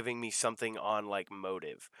 finally giving me something on like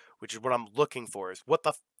motive, which is what I'm looking for. Is what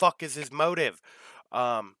the fuck is his motive?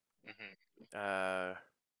 Um. mhm. Uh.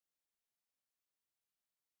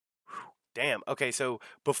 Damn. Okay, so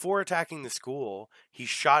before attacking the school, he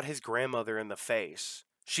shot his grandmother in the face.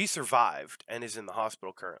 She survived and is in the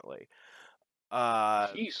hospital currently.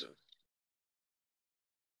 Uh. Jesus.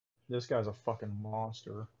 This guy's a fucking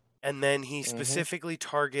monster. And then he Mhm. specifically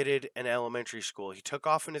targeted an elementary school. He took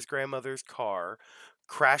off in his grandmother's car,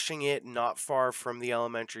 crashing it not far from the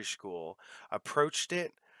elementary school, approached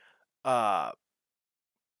it, uh,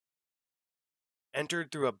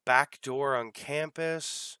 entered through a back door on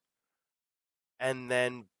campus, and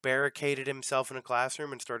then barricaded himself in a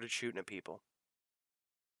classroom and started shooting at people.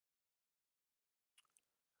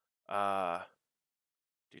 Uh,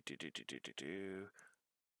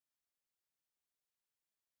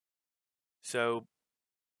 So,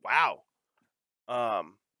 wow.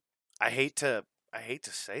 I hate to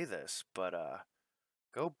say this, but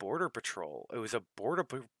go Border Patrol. It was a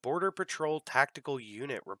Border Patrol tactical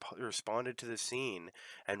unit responded to the scene,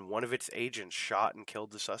 and one of its agents shot and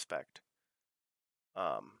killed the suspect.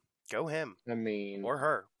 Go him I mean, or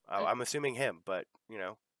her. I'm assuming him, but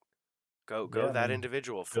go Yeah, I that mean,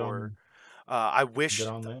 individual good for. on, I good wish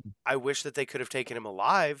on them. that they could have taken him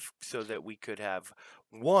alive so that we could have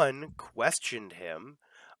one questioned him,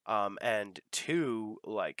 and two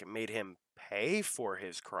like made him pay for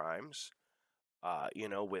his crimes.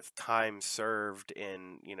 With time served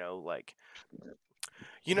in you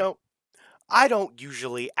know I don't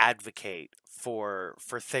usually advocate for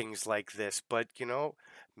things like this, but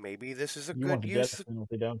maybe this is a You want good the death use.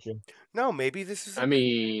 penalty, don't you? No, maybe this is a I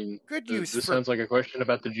mean, good use this for. sounds like a question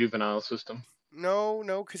about the juvenile system. No,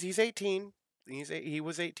 because he's 18. He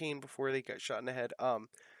was 18 before they got shot in the head.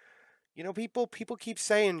 People keep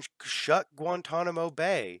saying shut Guantanamo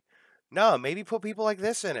Bay. No, maybe put people like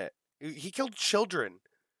this in it. He killed children.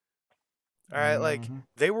 All right, like Mm-hmm.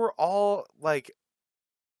 they were all like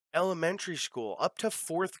elementary school up to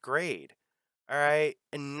 4th grade. All right,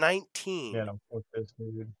 and 19. Yeah, no, fuck this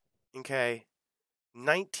dude. Okay,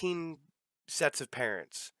 19 sets of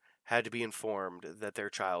parents had to be informed that their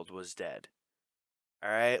child was dead. All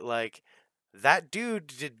right, like that dude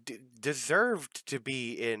deserved to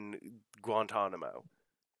be in Guantanamo.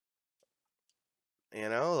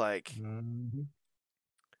 Like Mm-hmm.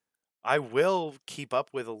 I will keep up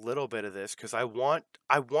with a little bit of this because I want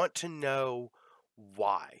to know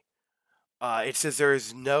why. It says there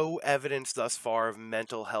is no evidence thus far of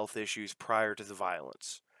mental health issues prior to the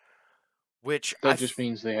violence, which That just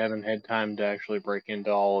means they haven't had time to actually break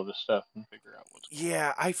into all of the stuff and figure out what's going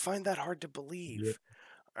on. I find that hard to believe. Yep.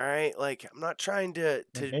 All right, like I'm not trying to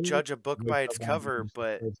And anyone judge a book who by wakes its up on cover, Tuesday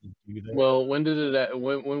but doesn't do that. Well, when did it?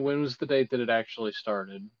 When was the date that it actually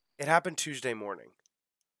started? it happened Tuesday morning.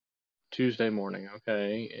 Tuesday morning,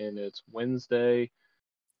 okay, and it's Wednesday.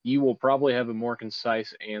 You will probably have a more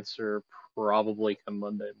concise answer probably come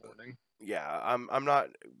Monday morning. Yeah, I'm not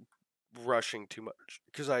rushing too much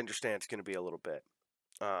because I understand it's going to be a little bit.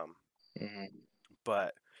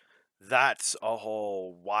 But that's a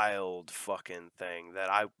whole wild fucking thing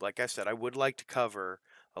that like I said, I would like to cover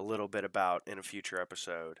a little bit about in a future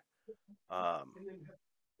episode.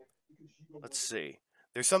 Let's see.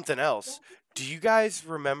 There's something else. Do you guys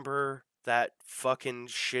remember that fucking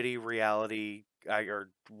shitty reality or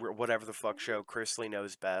whatever the fuck show, Chrisley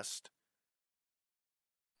Knows Best?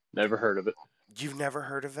 Never heard of it. You've never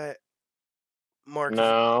heard of it? Mark,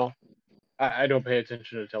 No, I don't pay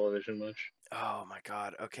attention to television much. oh my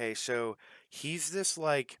god. Okay, so he's this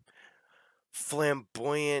like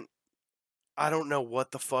flamboyant. I don't know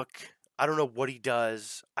what the fuck. I don't know what he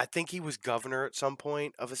does. I think he was governor at some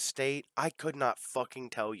point of a state. I could not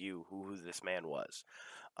fucking tell you who this man was.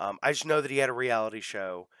 I just know that he had a reality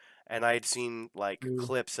show, and I had seen like Who?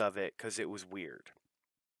 clips of it because it was weird.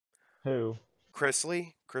 Who?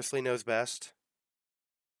 Chrisley Knows Best.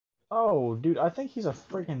 Oh, dude, I think he's a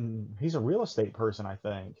real estate person, I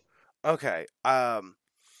think. Okay.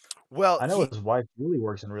 Well, I know his wife really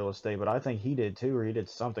works in real estate, but I think he did too, or he did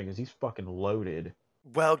something, because he's fucking loaded.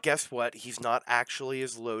 well, guess what? He's not actually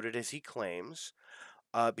as loaded as he claims,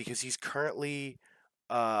 because he's currently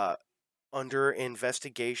uh under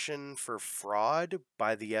investigation for fraud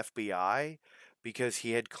by the FBI because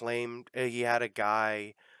he had claimed he had a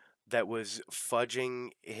guy that was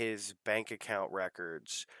fudging his bank account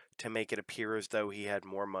records to make it appear as though he had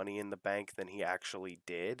more money in the bank than he actually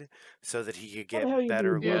did so that he could How the get hell you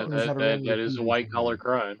better being broke Yeah, when you loans. got a that reality is a TV white collar show?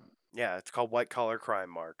 crime. Yeah, it's called white collar crime,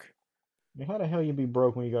 Mark. I mean, how the hell you be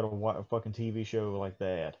broke when you got a fucking TV show like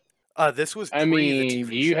that? This was I pre the mean,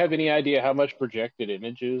 do TV you show. have any idea how much projected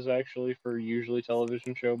images actually for usually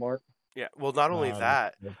television show, Mark? Yeah, well, not only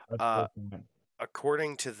that, That's a uh, fair point.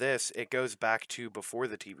 according to this, it goes back to before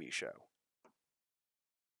the TV show.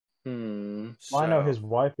 Hmm. Well, I know So, his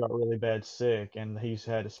wife got really bad sick, and he's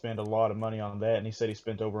had to spend a lot of money on that, and he said he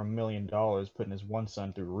spent over $1 million putting his one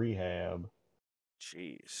son through rehab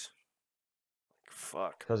jeez,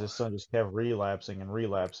 fuck. because his son just kept relapsing and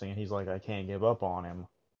relapsing, and he's like, I can't give up on him.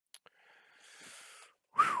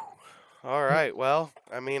 All right. Well,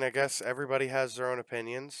 I mean, I guess everybody has their own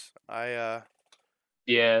opinions.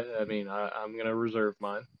 Yeah, I mean, I'm gonna reserve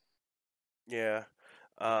mine. Yeah.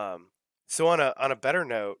 Um, so on a better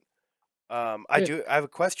note, Yeah. I have a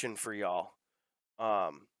question for y'all.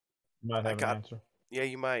 Um, Might I have an got answer. yeah,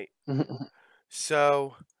 you might.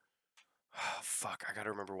 So, fuck, I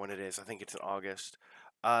gotta remember when it is. I think it's in August.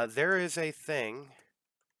 There is a thing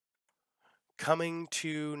coming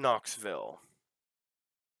to Knoxville.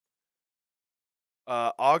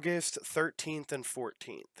 August 13th and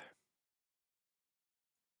 14th.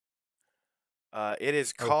 It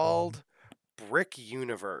is Okay. called Brick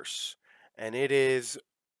Universe, and it is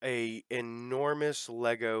a enormous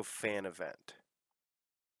Lego fan event.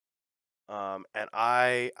 And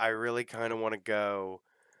I really kind of want to go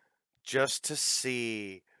just to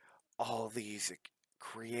see all these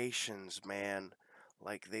creations, man.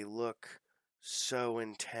 Like they look so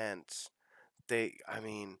intense. I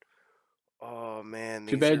mean, oh man,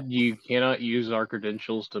 Too these are bad you cannot use our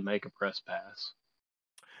credentials to make a press pass.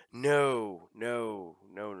 no, no,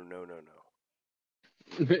 no, no, no, no, no.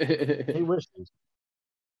 He wishes.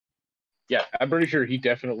 Yeah, I'm pretty sure he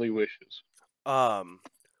definitely wishes. Um,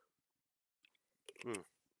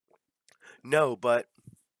 no, but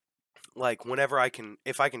like whenever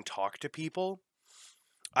if I can talk to people,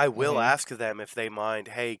 I will Mhm. ask them if they mind.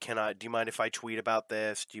 Hey, do you mind if I tweet about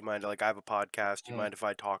this? Do you mind, like, I have a podcast. Do you Mhm. mind if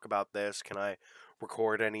I talk about this? Can I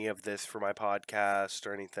record any of this for my podcast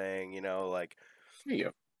or anything? Like, There you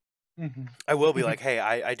go. I will be like, hey,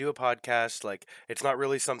 I do a podcast. Like, it's not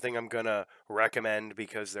really something I'm going to recommend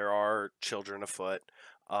because there are children afoot.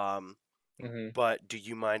 Um, Mhm. but do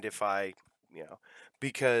you mind if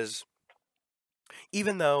because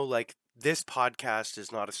even though like this podcast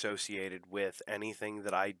is not associated with anything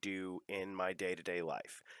that I do in my day-to-day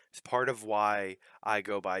life. It's part of why I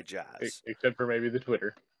go by Jazz. Except for maybe the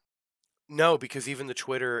Twitter. No, because even the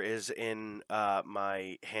Twitter is in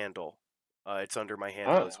my handle. It's under my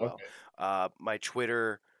handle Oh, as well. okay. My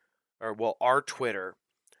Twitter, our Twitter,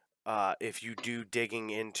 if you do digging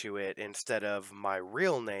into it, instead of my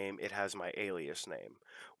real name, it has my alias name,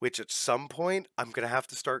 which at some point I'm going to have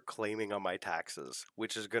to start claiming on my taxes,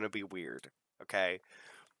 which is going to be weird. Okay.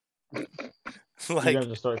 You're Like, gonna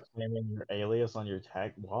just start claiming your alias on your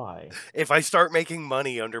tag. Why? if I start making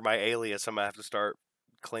money under my alias, I'm going to have to start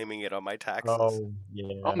claiming it on my taxes. Oh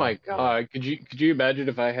yeah. Oh my Yeah. god, could you imagine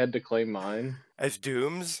if I had to claim mine? As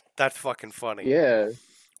Dooms? That's fucking funny. Yeah,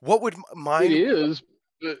 What would it mine. is.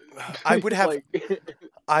 But I would have. like,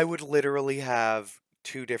 I would literally have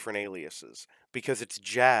two different aliases because it's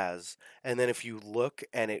Jazz, and then if you look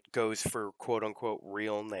and it goes for quote unquote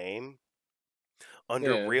real name,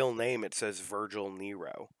 under yeah, real name it says Virgil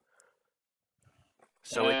Nero.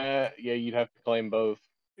 So it yeah, you'd have to claim both.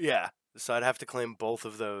 yeah, so I'd have to claim both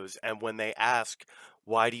of those, and when they ask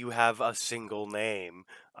why do you have a single name,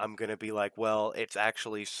 I'm gonna be like, well, it's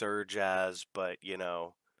actually Sir Jazz, but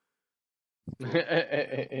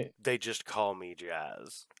they just call me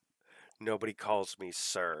Jazz. Nobody calls me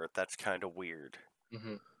Sir. That's kind of weird.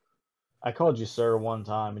 Mhm. I called you sir one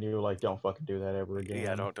time, and you were like, "Don't fucking do that ever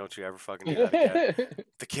Yeah, again." don't you ever fucking do that again.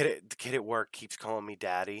 The kid at work keeps calling me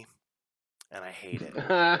daddy, and I hate it.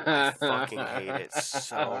 I fucking hate it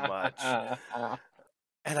so much.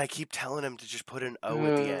 And I keep telling him to just put an O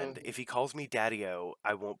at the end. If he calls me daddy-o,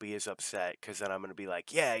 I won't be as upset because then I'm gonna be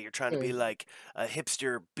like, yeah, you're trying to be like a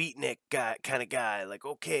hipster beatnik guy kind of guy. Like,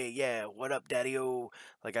 okay, yeah, what up, daddy-o?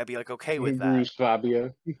 Like, I'd be like okay with that. Bruce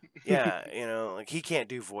Fabio. Yeah, like he can't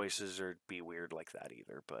do voices or be weird like that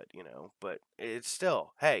either. But it's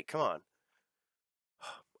still, hey, come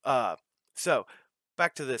on. So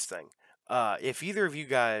back to this thing. If either of you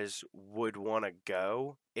guys would want to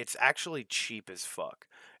go, it's actually cheap as fuck.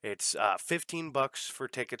 It's $15 for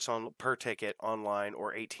tickets per ticket online,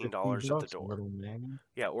 or $18 at the $15, door. little man.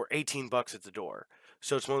 Yeah, or $18 at the door.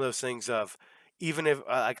 So it's one of those things of, even if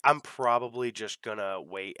like I'm probably just gonna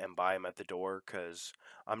wait and buy them at the door because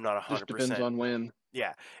I'm not Just depends 100%. on when.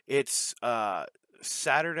 Yeah, it's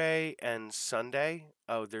Saturday and Sunday.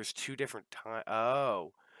 Oh, there's two different time.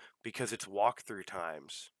 Oh, because it's walkthrough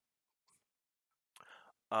times.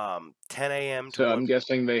 10 a.m. to So 1. I'm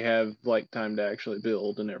guessing they have like time to actually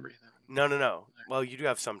build and everything. No. Well, you do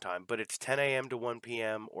have some time, but it's 10 a.m. to 1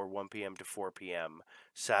 p.m. or 1 p.m. to 4 p.m.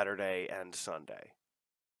 Saturday and Sunday,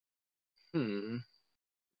 Hmm.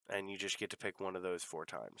 and you just get to pick one of those 4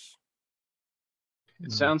 times.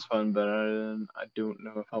 It sounds fun, but I don't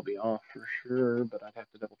know if I'll be off for sure. But I'd have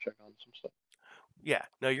to double check on some stuff. Yeah,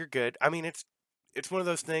 no, you're good. I mean, it's one of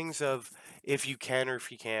those things of if you can or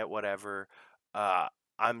if you can't, whatever.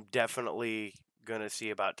 I'm definitely gonna see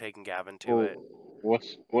about taking Gavin to it.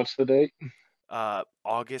 What's the date?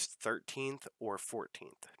 August 13th or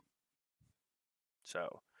 14th.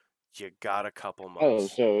 So you got a couple Oh,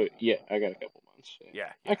 months. so yeah, I got a couple months.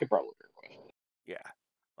 Yeah, I could probably request it. yeah.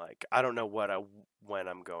 Like I don't know when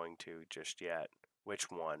I'm going to just yet, which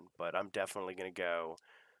one, but I'm definitely gonna go.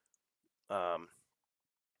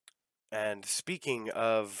 And speaking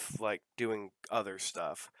of like doing other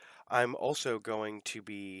stuff, I'm also going to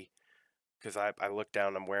be, because I looked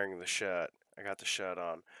down, I'm wearing the shirt. I got the shirt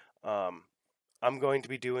on. I'm going to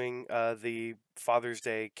be doing the Father's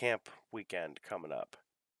Day camp weekend coming up.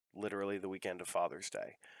 Literally the weekend of Father's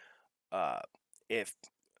Day. If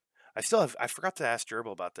I forgot to ask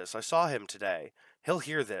Gerbil about this. I saw him today. He'll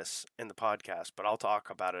hear this in the podcast, but I'll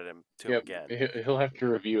talk about it to him Yep, again. he'll have to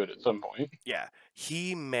review it at some point. Yeah,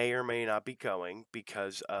 he may or may not be going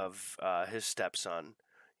because of his stepson.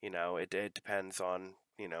 You know, it depends on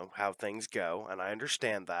how things go, and I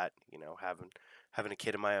understand that. Having a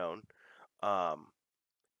kid of my own.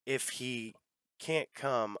 If he can't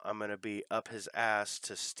come, I'm gonna be up his ass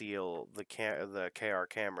to steal the KR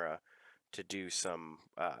camera to do some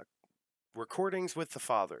recordings with the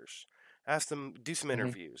fathers. Ask them, do some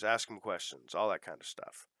interviews, ask them questions, all that kind of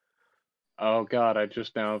stuff. Oh God, I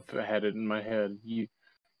just now had it in my head. You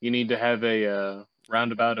need to have a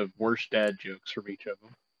roundabout of worst dad jokes from each of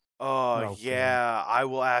them. Oh, Okay. yeah, I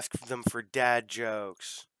will ask them for dad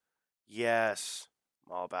jokes. Yes,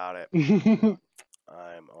 I'm all about it.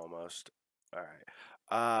 I'm almost all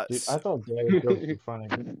right. Dude, I thought dad jokes were funny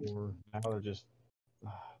before. Now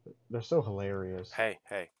they're so hilarious. Hey.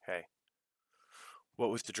 What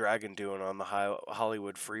was the dragon doing on the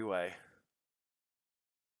Hollywood freeway?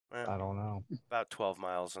 I don't know. About 12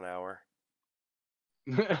 miles an hour.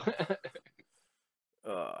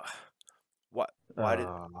 What? Why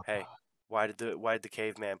did the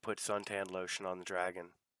caveman put suntan lotion on the dragon?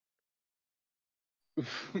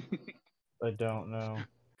 I don't know.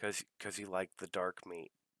 Because he liked the dark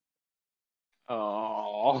meat.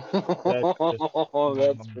 Oh, That's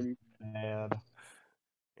that's pretty bad.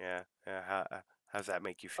 Yeah. How's that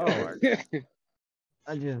make you feel, Oh. Mark?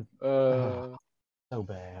 I just so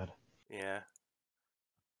bad. Yeah.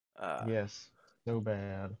 Yes, so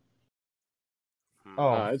bad.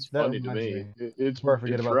 it's funny to me. It's before I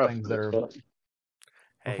forget it's about rough, things but that it's are funny.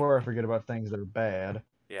 Hey. before I forget about things that are bad.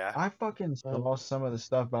 Yeah. I fucking saw some of the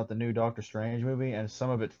stuff about the new Doctor Strange movie, and some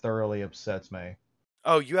of it thoroughly upsets me.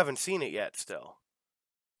 Oh, you haven't seen it yet, still.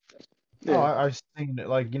 Yeah. Oh, I've seen it.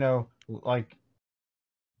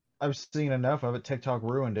 I've seen enough of it. TikTok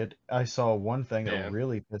ruined it. I saw one thing that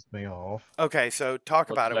really pissed me off. Okay, so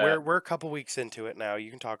talk about it. that? We're a couple weeks into it now.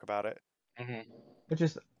 You can talk about it. It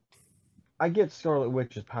just, I get Scarlet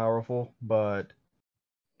Witch is powerful, but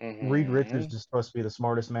Reed Richards is supposed to be the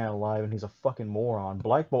smartest man alive, and he's a fucking moron.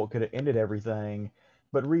 Black Bolt could have ended everything,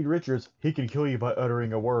 but Reed Richards, he can kill you by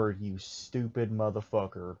uttering a word, you stupid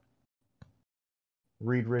motherfucker.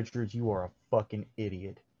 Reed Richards, you are a fucking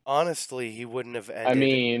idiot. Honestly, he wouldn't have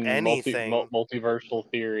ended anything. Multiversal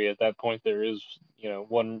theory. At that point, there is,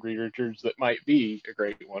 one Reed Richards that might be a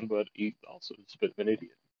great one, but he also is a bit of an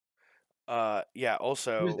idiot. Yeah.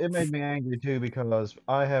 Also, it made me angry too because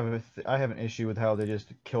I have an issue with how they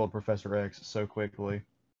just killed Professor X so quickly.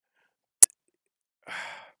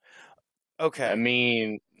 Okay. I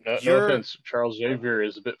mean, no offense, Charles Xavier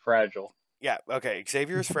is a bit fragile. Yeah. Okay.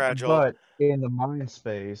 Xavier is fragile, but in the mind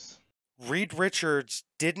space, Reed Richards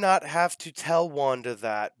did not have to tell Wanda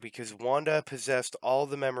that because Wanda possessed all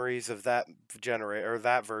the memories of that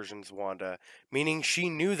that version's Wanda, meaning she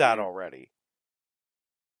knew that already.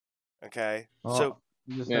 Okay, so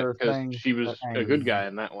because she was a good guy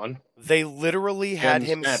in that one. They literally had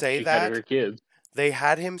him say that. Her kids. They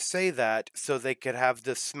had him say that so they could have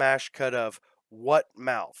the smash cut of what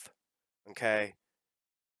mouth. Okay,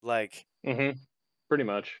 like. Pretty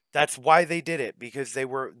much. That's why they did it, because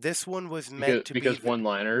this one was meant to be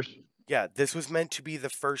one-liners. Yeah, this was meant to be the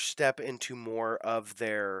first step into more of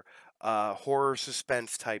their horror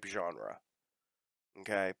suspense type genre.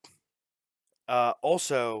 Okay.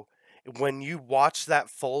 Also, when you watch that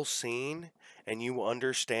full scene and you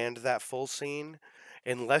understand that full scene,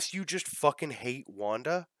 unless you just fucking hate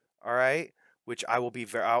Wanda, all right, which I will be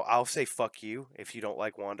I'll say fuck you if you don't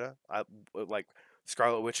like Wanda. I like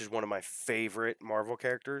Scarlet Witch is one of my favorite Marvel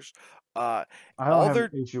characters. I don't have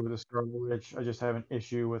an issue with the Scarlet Witch. I just have an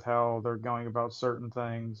issue with how they're going about certain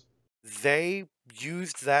things. They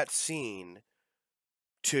used that scene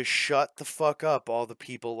to shut the fuck up all the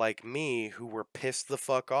people like me who were pissed the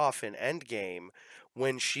fuck off in Endgame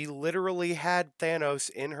when she literally had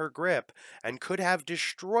Thanos in her grip and could have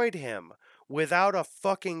destroyed him without a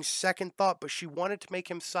fucking second thought, but she wanted to make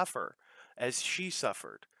him suffer. as she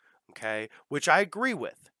suffered, okay? Which I agree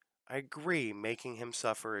with. I agree, making him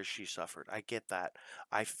suffer as she suffered. I get that.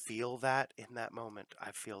 I feel that in that moment.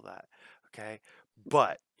 I feel that, okay?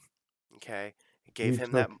 But, okay, it gave You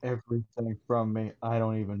him that. took everything from me. I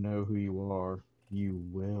don't even know who you are. You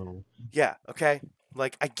will. Yeah, okay?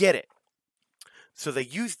 Like, I get it. So they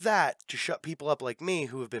used that to shut people up like me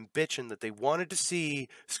who have been bitching that they wanted to see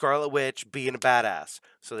Scarlet Witch being a badass.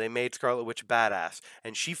 So they made Scarlet Witch a badass.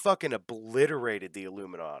 And she fucking obliterated the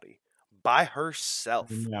Illuminati by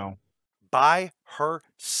herself. No. By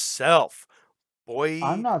herself. Boy.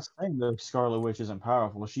 I'm not saying that Scarlet Witch isn't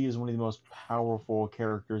powerful. She is one of the most powerful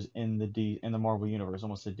characters in the Marvel universe.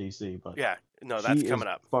 Almost said DC, but Yeah, no, that's she is coming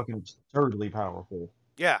up. fucking absurdly powerful.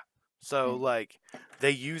 Yeah. So, like, they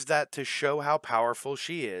use that to show how powerful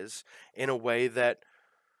she is in a way that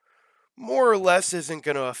more or less isn't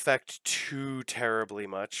going to affect too terribly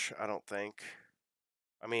much, I don't think.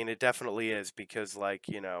 I mean, it definitely is because, like,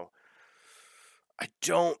 you know, I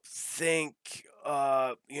don't think,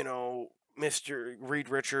 Mr. Reed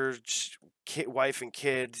Richards' wife and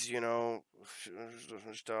kids, I don't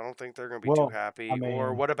think they're going to be too Well, happy. I Or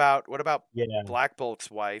mean, what about yeah, Black Bolt's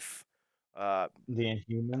wife? the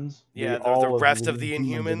Inhumans, Yeah, the all of rest the of the Inhumans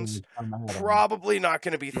are Inhumans going to come at him. probably not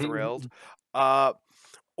going to be thrilled.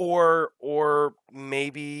 Or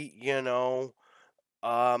maybe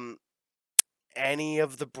any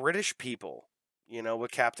of the British people,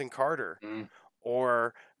 with Captain Carter,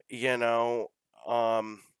 or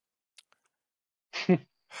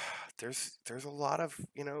there's a lot of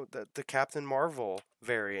the Captain Marvel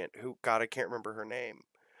variant who, God, I can't remember her name.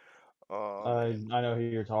 I know who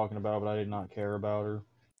you're talking about, but I did not care about her.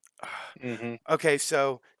 Okay,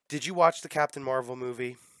 so did you watch the Captain Marvel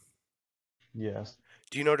movie? Yes.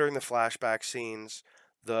 Do you know during the flashback scenes,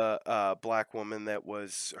 the black woman that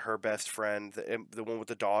was her best friend, the one with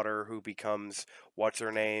the daughter who becomes what's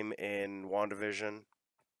her name in WandaVision?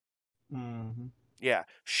 Mm-hmm. Yeah,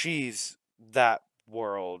 she's that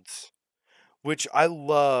world's. Which I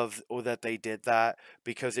love that they did that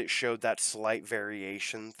because it showed that slight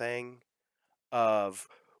variation thing of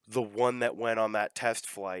the one that went on that test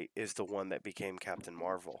flight is the one that became Captain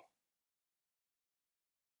Marvel.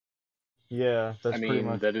 Yeah, that's pretty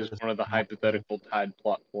much. That is one of the hypothetical tied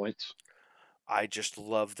plot points. I just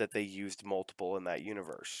love that they used multiple in that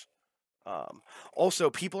universe.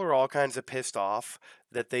 Also, people are all kinds of pissed off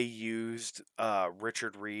that they used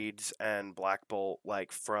Richard Reed's and Black Bolt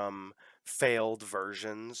like from failed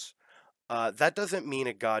versions. That doesn't mean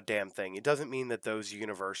a goddamn thing. It doesn't mean that those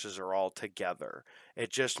universes are all together.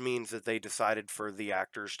 It just means that they decided for the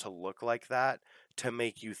actors to look like that to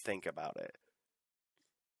make you think about it.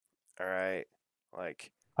 All right?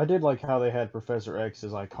 Like, I did like how they had Professor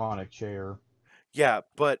X's iconic chair. yeah,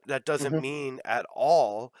 but that doesn't mean at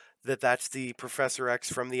all that that's the Professor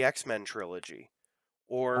X from the X-Men trilogy.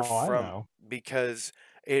 Or I know. because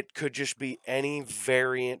it could just be any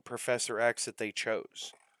variant Professor X that they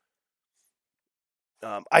chose.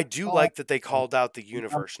 I do like that they called out the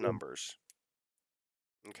universe numbers.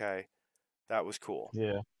 Okay, that was cool.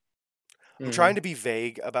 Yeah. I'm trying to be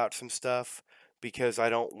vague about some stuff because I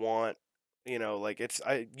don't want,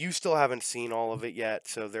 you still haven't seen all of it yet,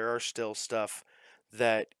 so there are still stuff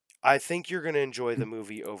that I think you're going to enjoy the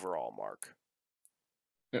movie overall, Mark.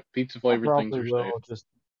 Pizza flavored things are will. safe.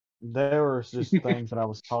 There were just things that I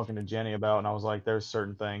was talking to Jenny about, and I was like, there's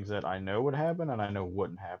certain things that I know would happen and I know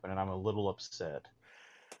wouldn't happen, and I'm a little upset.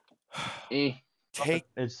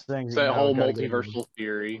 It's things that whole multiversal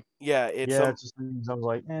theory. Yeah, it's just things I was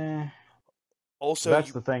like, eh. Also,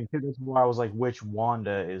 that's the thing too. That's why I was like, which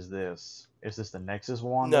Wanda is this? Is this the Nexus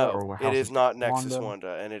Wanda? No, or it is not Nexus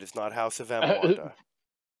Wanda, and it is not House of M Wanda.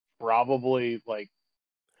 Probably like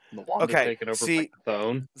the Wanda taking over the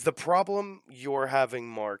phone. The problem you're having,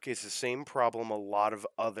 Mark, is the same problem a lot of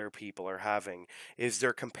other people are having, is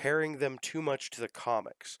they're comparing them too much to the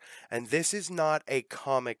comics. And this is not a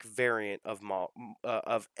comic variant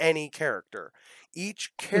of any character.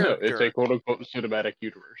 Each character... No, it's a quote-unquote cinematic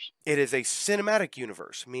universe. It is a cinematic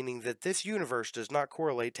universe, meaning that this universe does not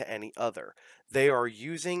correlate to any other. They are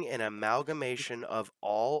using an amalgamation of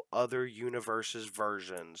all other universes'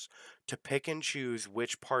 versions to pick and choose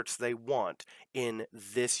which parts they want in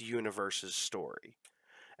this universe's story.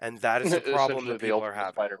 And that is the problem that people are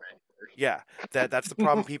having. Yeah, that's the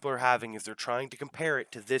problem people are having, is they're trying to compare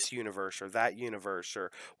it to this universe or that universe,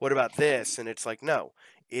 or what about this? And it's like, no,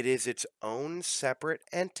 it is its own separate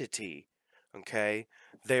entity, okay?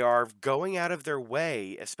 They are going out of their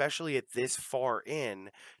way, especially at this far in,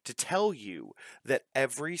 to tell you that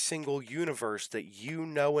every single universe that you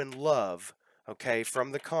know and love, okay,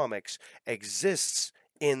 from the comics, exists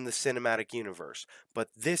in the cinematic universe, but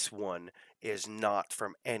this one is not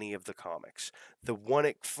from any of the comics. The one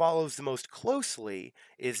it follows the most closely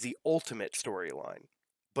is the Ultimate storyline,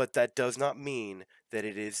 but that does not mean that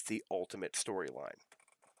it is the Ultimate storyline.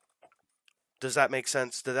 Does that make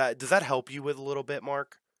sense? Does that help you with a little bit,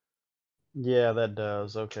 Mark? Yeah, that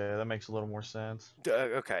does. Okay, that makes a little more sense.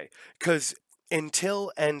 Okay, because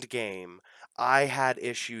until Endgame, I had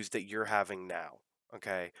issues that you're having now,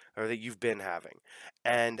 okay, or that you've been having.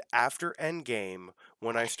 And after Endgame,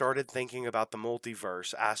 when I started thinking about the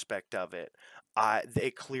multiverse aspect of it,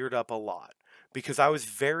 it cleared up a lot because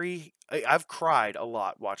I've cried a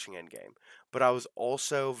lot watching Endgame, but I was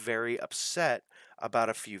also very upset about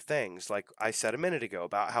a few things. Like I said a minute ago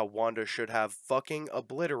about how Wanda should have fucking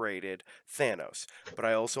obliterated Thanos, but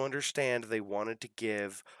I also understand they wanted to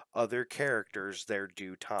give other characters their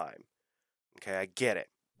due time. Okay, I get it.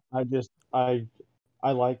 I just I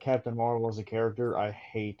like Captain Marvel as a character. I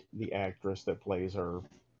hate the actress that plays her.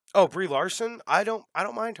 Oh, Brie Larson, I don't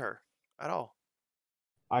mind her at all.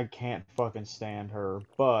 I can't fucking stand her.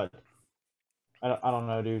 But I don't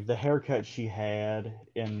know, dude. The haircut she had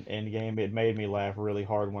in Endgame, it made me laugh really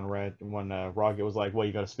hard when Rocket was like, "Well,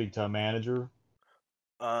 you got to speak to a manager,"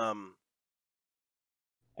 Um,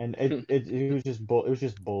 and it was it was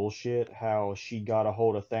just bullshit. How she got a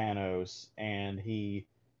hold of Thanos and he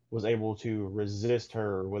was able to resist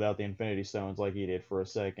her without the Infinity Stones like he did for a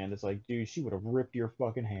second. It's like, dude, she would have ripped your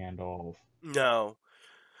fucking hand off. no,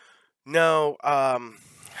 no.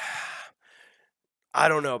 I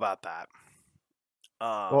don't know about that.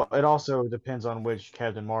 Well, Um, it also depends on which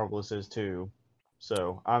Captain Marvel this is too.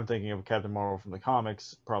 So I'm thinking of Captain Marvel from the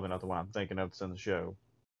comics, probably not the one I'm thinking of that's in the show.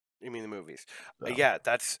 you mean the movies? So Yeah,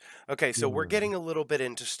 that's okay. the So we're movie. getting a little bit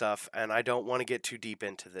into stuff, and I don't want to get too deep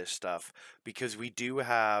into this stuff because we do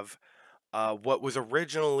have what was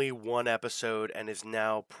originally one episode and is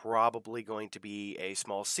now probably going to be a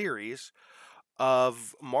small series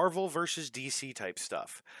of Marvel versus DC type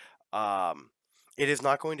stuff. Um, it is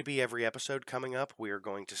not going to be every episode coming up. We are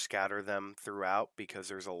going to scatter them throughout because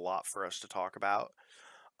there's a lot for us to talk about.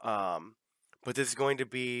 Um, but this is going to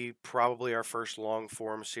be probably our first long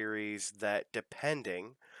form series that,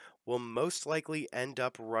 depending, will most likely end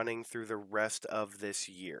up running through the rest of this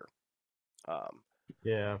year. Um,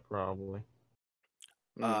 Yeah, probably.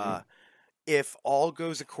 Mm-hmm. if all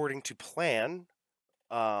goes according to plan,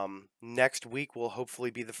 next week will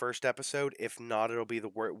hopefully be the first episode. If not, it'll be the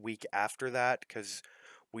week after that because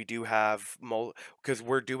we do have because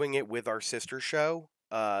we're doing it with our sister show,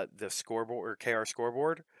 the scoreboard or KR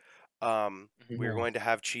scoreboard. We're Yeah. going to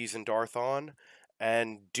have Cheese and Darth on,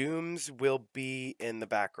 and Dooms will be in the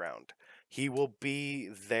background. He will be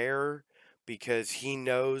there because he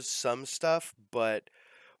knows some stuff, but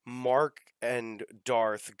Mark and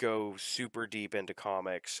Darth go super deep into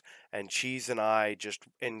comics, and Cheese and I just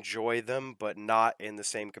enjoy them, but not in the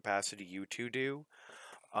same capacity you two do.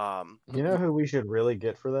 Um, You know who we should really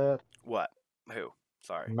get for that? what? Who?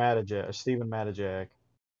 Sorry. Mattajak, Stephen Mattajak.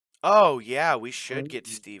 Oh yeah, we should get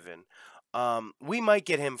Mm-hmm. Steven. We might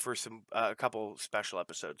get him for a couple special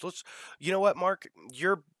episodes. You know what, Mark?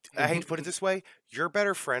 I hate to put it this way, you're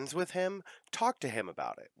better friends with him. Talk to him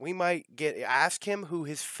about it. We might ask him who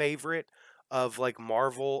his favorite of like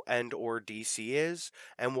Marvel and or DC is,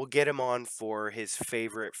 and we'll get him on for his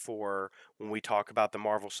favorite for when we talk about the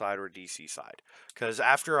Marvel side or DC side. Because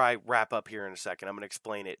after I wrap up here in a second, I'm going to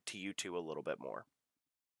explain it to you two a little bit more.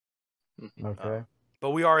 Okay. But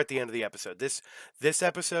we are at the end of the episode. This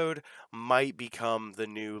episode might become the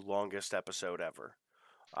new longest episode ever.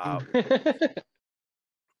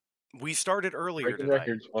 We started earlier Breaking tonight.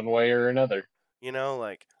 records one way or another. You know,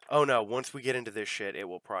 like, oh no, once we get into this shit, it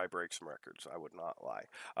will probably break some records. I would not lie.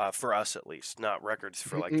 For us at least, not records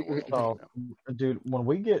for like the world. Oh, dude, when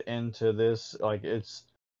we get into this, like it's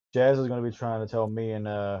Jazz is going to be trying to tell me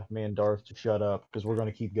and Darth to shut up because we're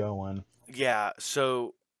going to keep going. Yeah.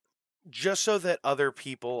 So just so that other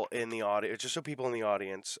people in the audience, just so people in the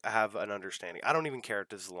audience have an understanding. I don't even care if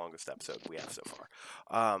this is the longest episode we have so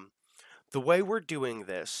far. The way we're doing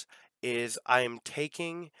this is I am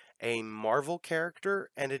taking a Marvel character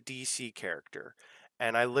and a DC character,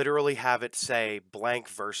 and I literally have it say blank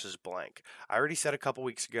versus blank. I already said a couple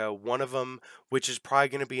weeks ago, one of them, which is probably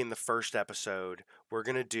going to be in the first episode, we're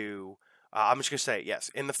going to do. I'm just going to say it, yes.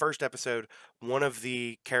 In the first episode, one of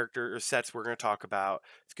the character sets we're going to talk about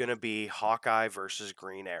is going to be Hawkeye versus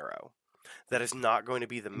Green Arrow. That is not going to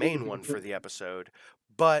be the main one for the episode,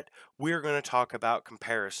 but we're going to talk about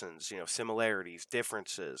comparisons, similarities,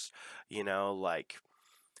 differences, like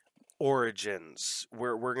origins.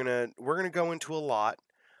 We're going to go into a lot,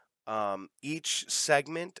 Each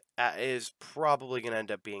segment is probably going to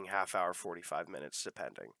end up being half hour, 45 minutes,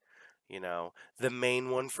 depending. The main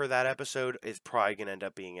one for that episode is probably going to end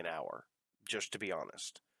up being an hour, just to be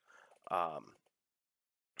honest.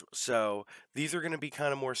 So these are going to be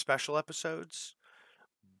kind of more special episodes,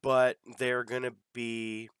 but they're going to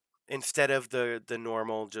be, instead of the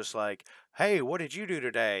normal, just like, hey, what did you do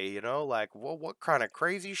today? Like, well, what kind of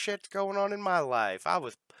crazy shit's going on in my life?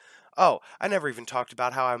 I never even talked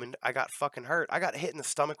about how I got fucking hurt. I got hit in the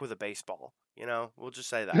stomach with a baseball. We'll just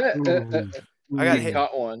say that. I got You hit.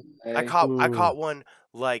 caught one. I Hey. caught one,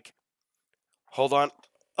 like, hold on,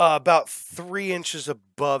 about 3 inches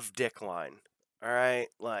above dick line. All right,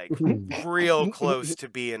 like real close to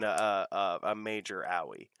being a major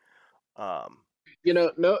owie. No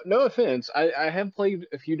offense. I have played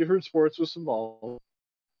a few different sports with some balls.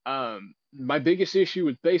 My biggest issue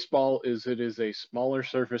with baseball is it is a smaller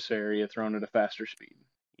surface area thrown at a faster speed.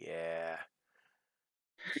 Yeah.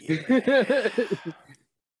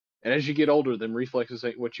 And as you get older, them reflexes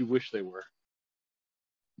ain't what you wish they were.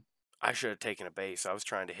 I should have taken a base. I was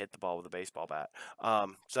trying to hit the ball with a baseball bat.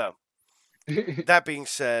 So that being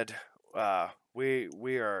said, we've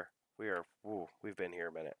been here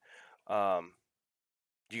a minute.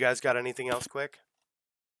 You guys got anything else quick?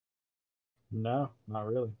 No, not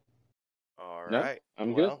really. All No, right.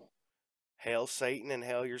 I'm good. Hail Satan and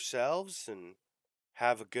hail yourselves, and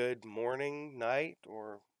have a good morning, night,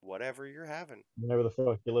 or whatever you're having. Whenever the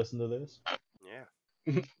fuck you listen to this. Yeah.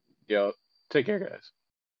 Yo, take care, guys.